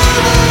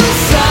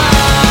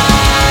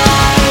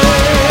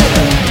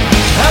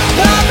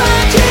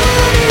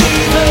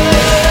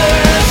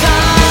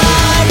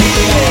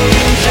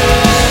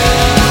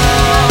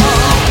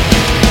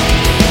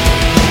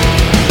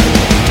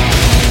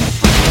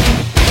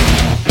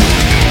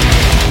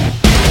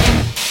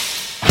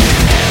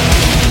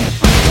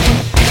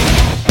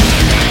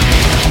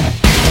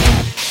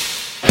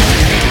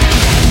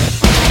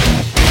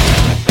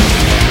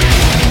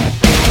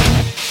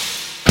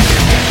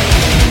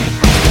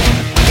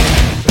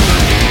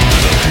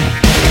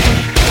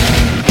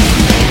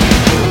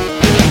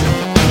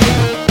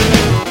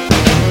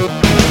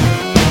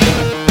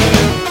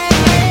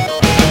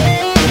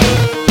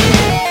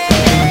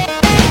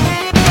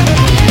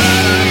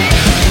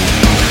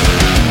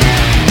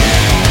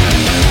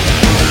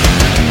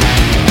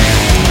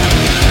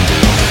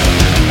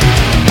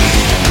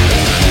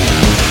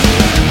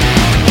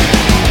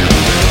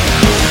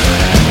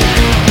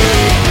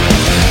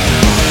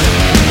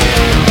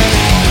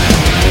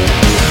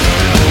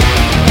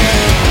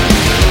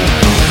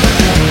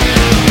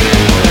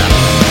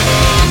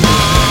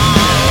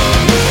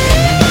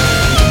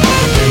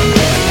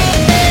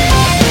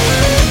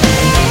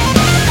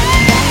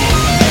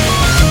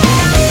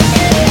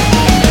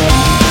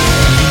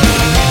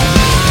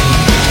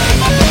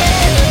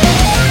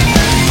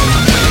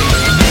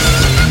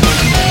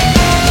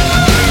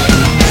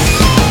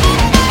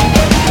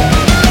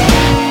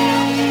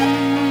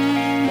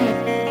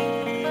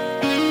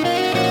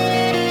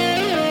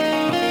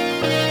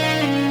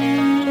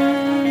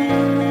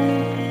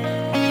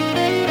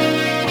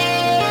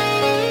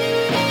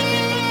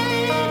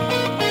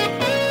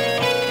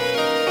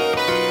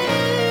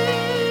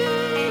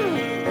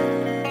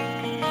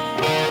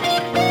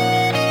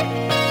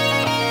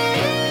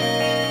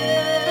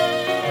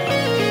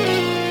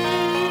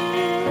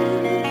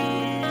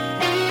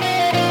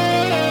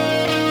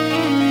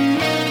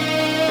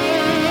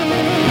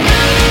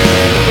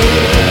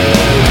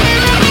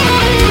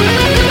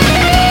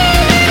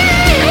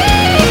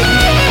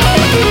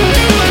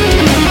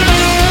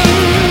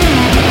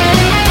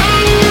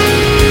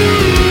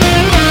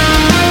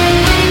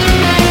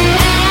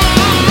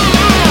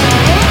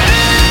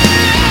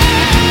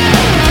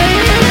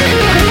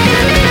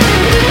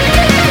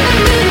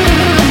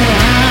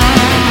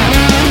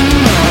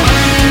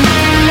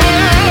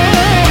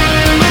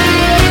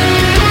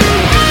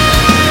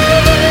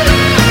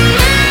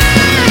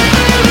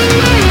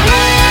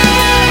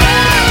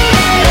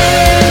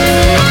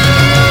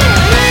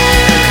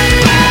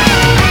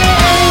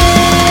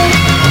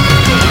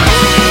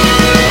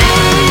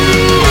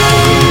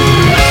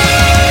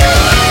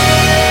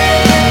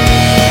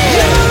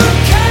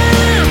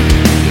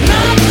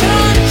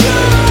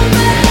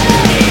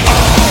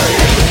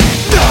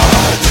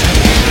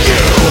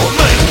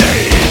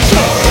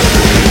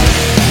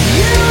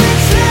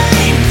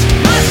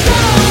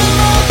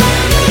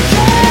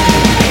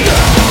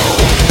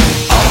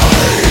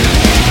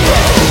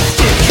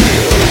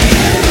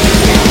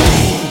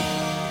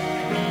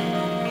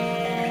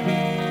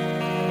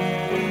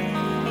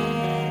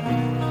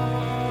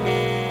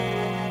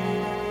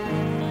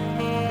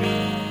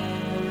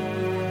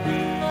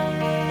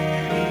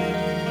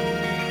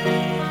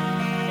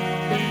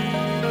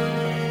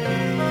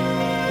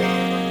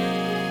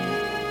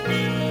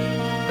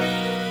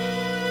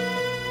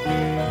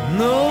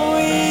No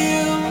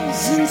use,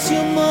 since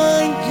your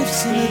mind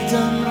lives in a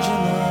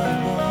dungeon of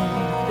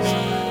bones.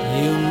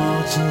 You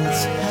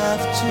mortals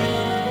have to.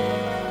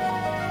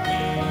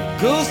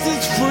 Ghost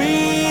is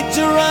free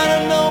to write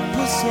an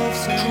opus of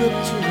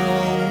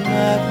scriptural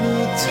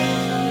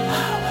magnitude.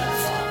 I will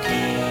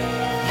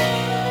forgive.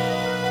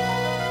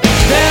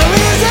 There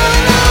is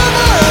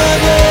another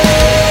day,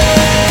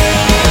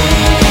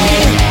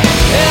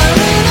 there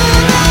is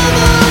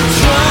another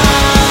try.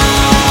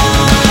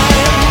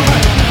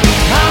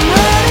 I'm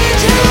ready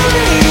to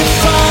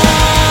refine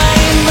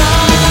my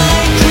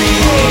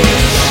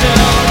creation.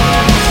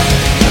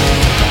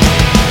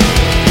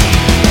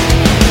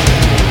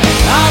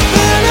 I've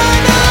been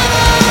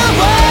another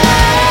way.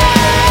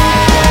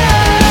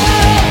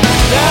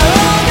 There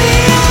on the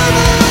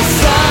other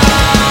side,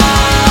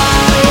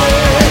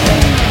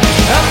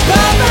 a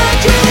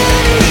perfect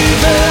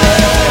universe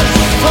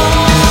for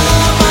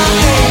my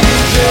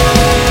angel.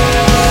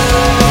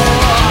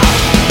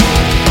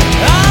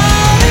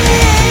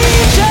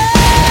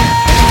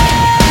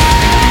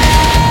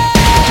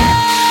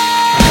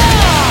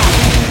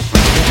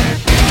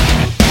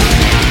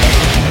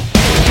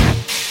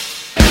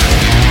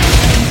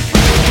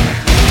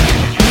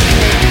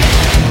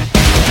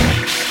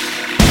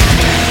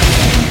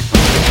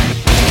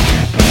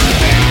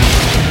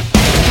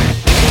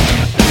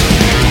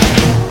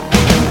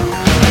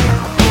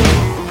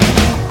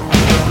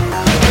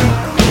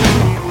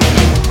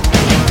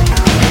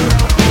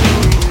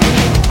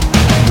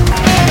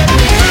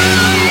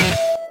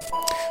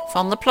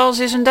 Van der Plas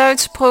is een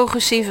Duitse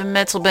progressieve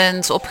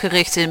metalband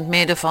opgericht in het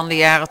midden van de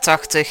jaren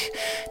 80.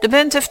 De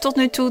band heeft tot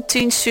nu toe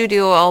 10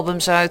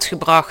 studioalbums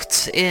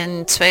uitgebracht.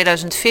 In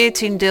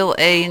 2014 deel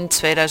 1,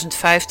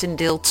 2015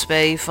 deel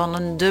 2 van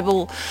een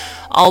dubbel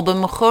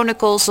album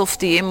Chronicles of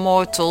the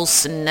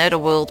Immortals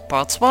Netherworld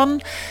Part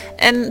 1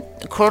 en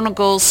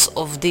Chronicles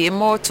of the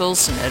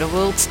Immortals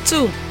Netherworld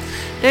 2.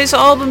 Deze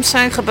albums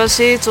zijn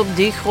gebaseerd op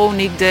Die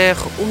Chronik der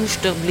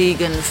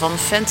Unsterblieben van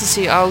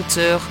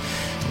fantasy-auteur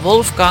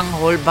Wolfgang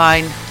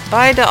Holbein.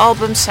 Beide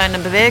albums zijn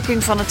een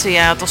bewerking van het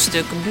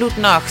theaterstuk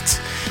Bloednacht.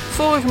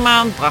 Vorige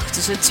maand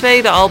brachten ze het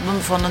tweede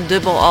album van een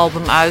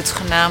dubbelalbum uit,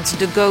 genaamd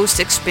The Ghost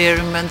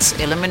Experiment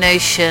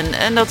Elimination.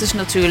 En dat is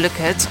natuurlijk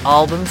het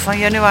album van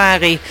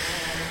januari.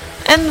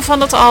 En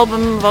van het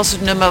album was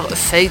het nummer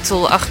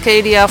Fatal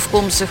Arcadia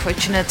afkomstig,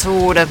 wat je net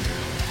hoorde.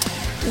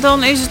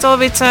 Dan is het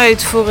alweer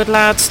tijd voor het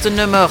laatste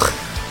nummer.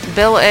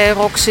 Bel Air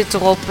Rock zit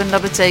erop en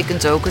dat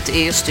betekent ook het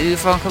eerste uur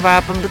van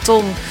Gewapend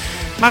Beton.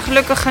 Maar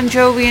gelukkig gaan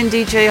Joey en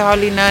DJ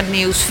Harley naar het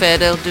nieuws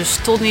verder. Dus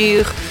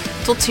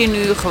tot 10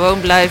 uur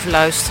gewoon blijven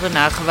luisteren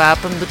naar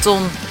Gewapend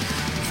Beton.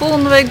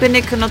 Volgende week ben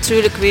ik er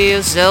natuurlijk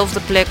weer. Zelfde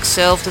plek,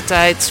 zelfde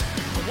tijd.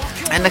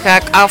 En dan ga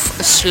ik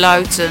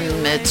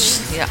afsluiten met...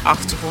 Ja,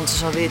 achtergrond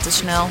is alweer te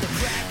snel.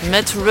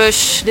 Met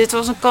Rush. Dit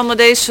was een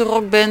Canadese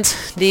rockband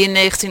die in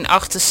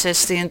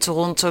 1968 in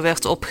Toronto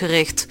werd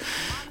opgericht.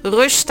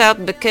 Rush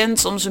staat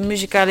bekend om zijn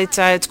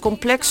muzikaliteit,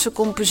 complexe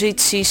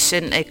composities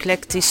en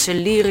eclectische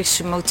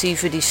lyrische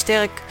motieven die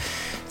sterk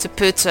te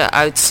putten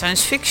uit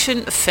science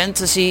fiction,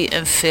 fantasy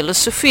en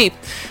filosofie.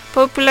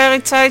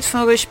 Populariteit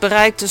van Rush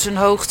bereikte zijn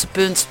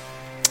hoogtepunt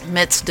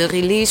met de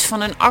release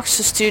van hun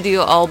 8e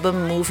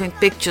studioalbum Moving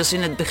Pictures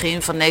in het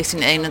begin van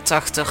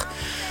 1981.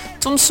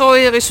 Tom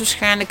Sawyer is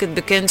waarschijnlijk het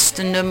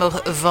bekendste nummer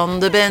van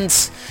de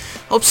band.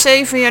 Op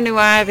 7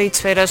 januari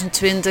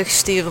 2020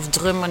 stierf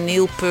drummer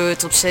Neil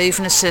Peart op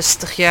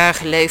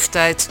 67-jarige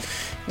leeftijd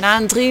na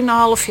een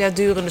 3,5 jaar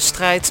durende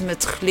strijd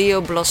met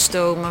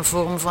glioblastoom, een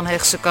vorm van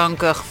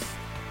hersenkanker.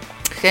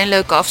 Geen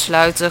leuke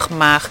afsluiter,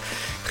 maar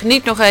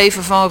geniet nog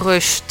even van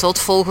Rush. Tot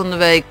volgende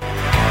week.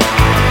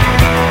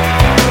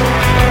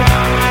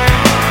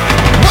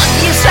 What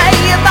you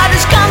say about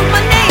his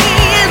company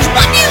is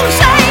what you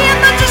say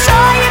about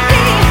society.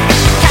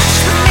 Catch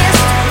the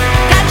mist,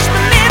 catch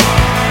the myth,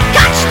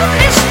 catch the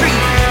mystery,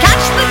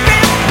 catch the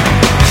drift.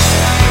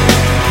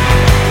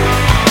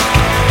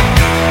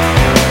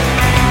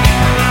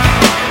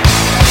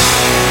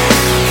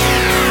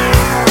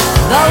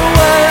 The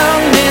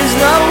world is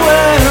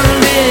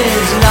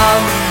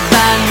love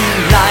and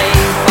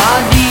life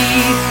are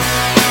deep.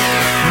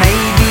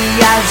 Maybe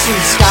as the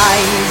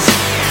skies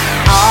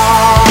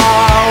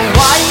are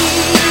wide.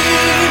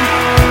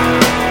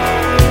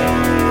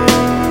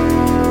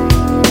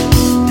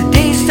 The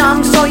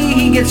daytime so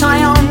he gets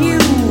high on you,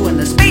 and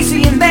the space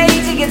he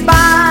invades he gets by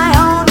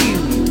on you.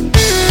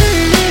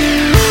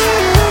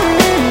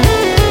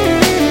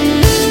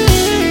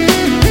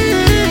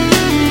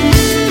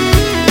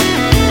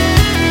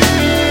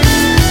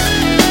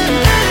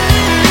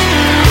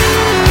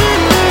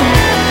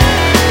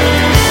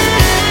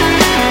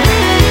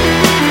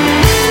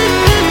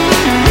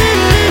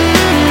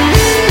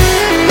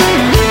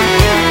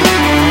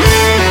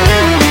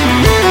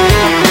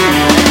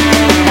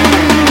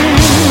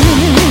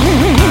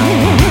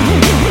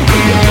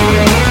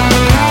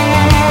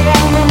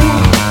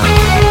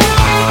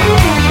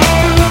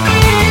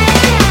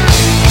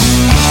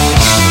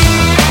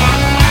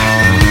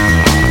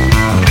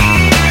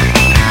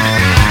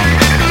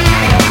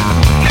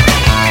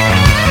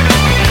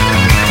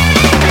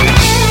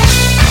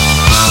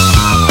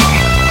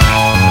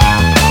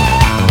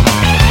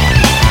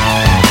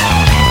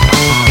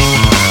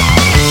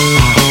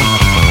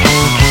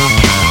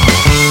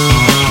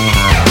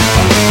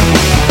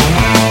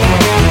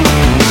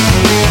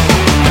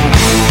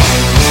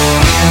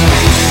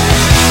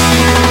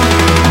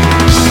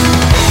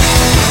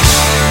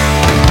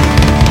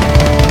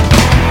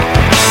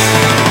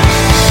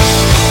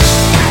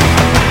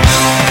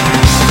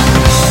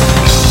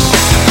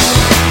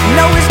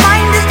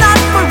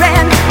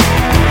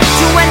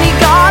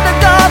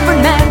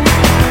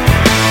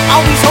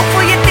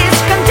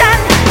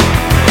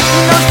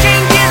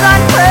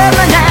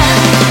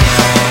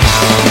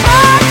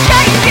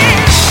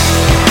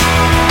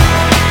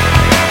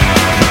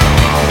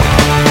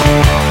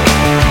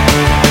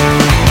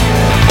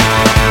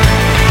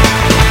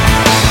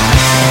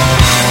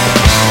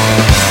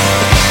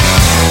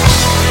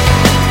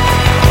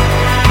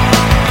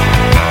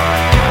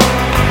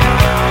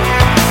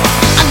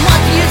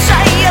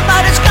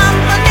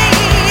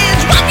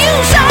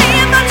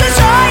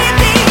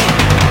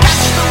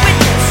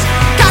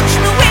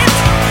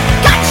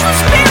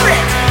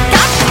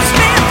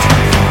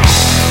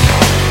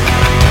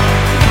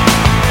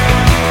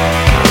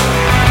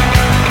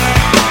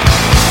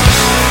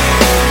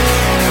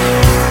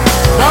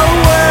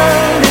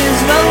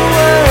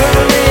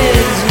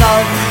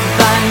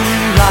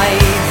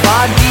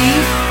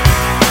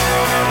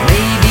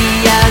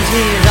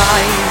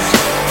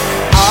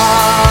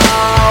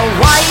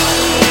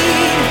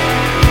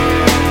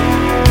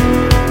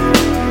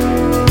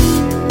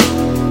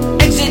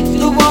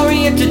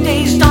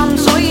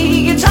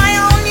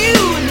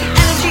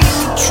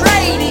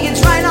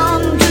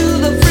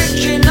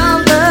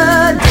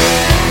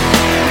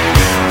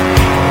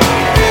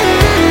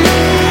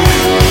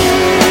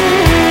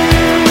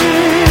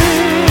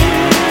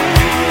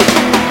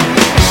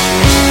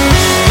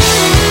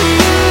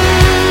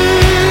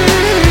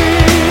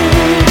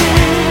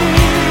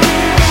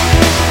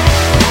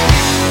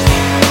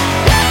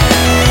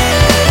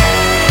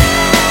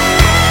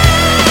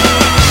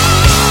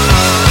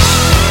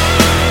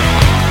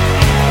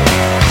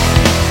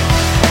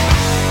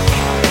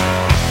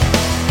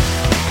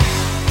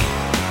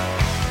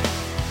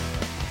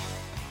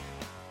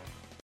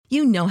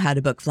 You know how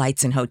to book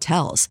flights and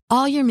hotels.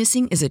 All you're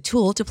missing is a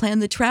tool to plan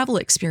the travel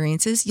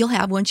experiences you'll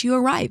have once you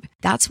arrive.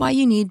 That's why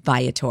you need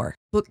Viator.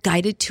 Book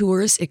guided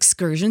tours,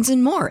 excursions,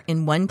 and more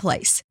in one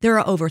place. There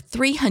are over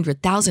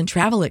 300,000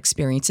 travel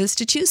experiences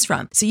to choose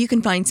from, so you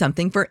can find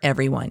something for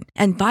everyone.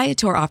 And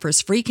Viator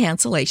offers free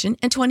cancellation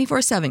and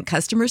 24/7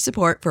 customer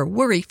support for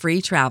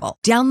worry-free travel.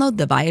 Download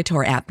the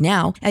Viator app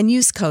now and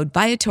use code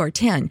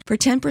Viator10 for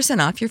 10%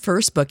 off your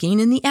first booking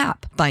in the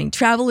app. Find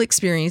travel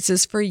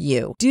experiences for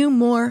you. Do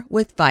more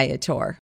with Viator.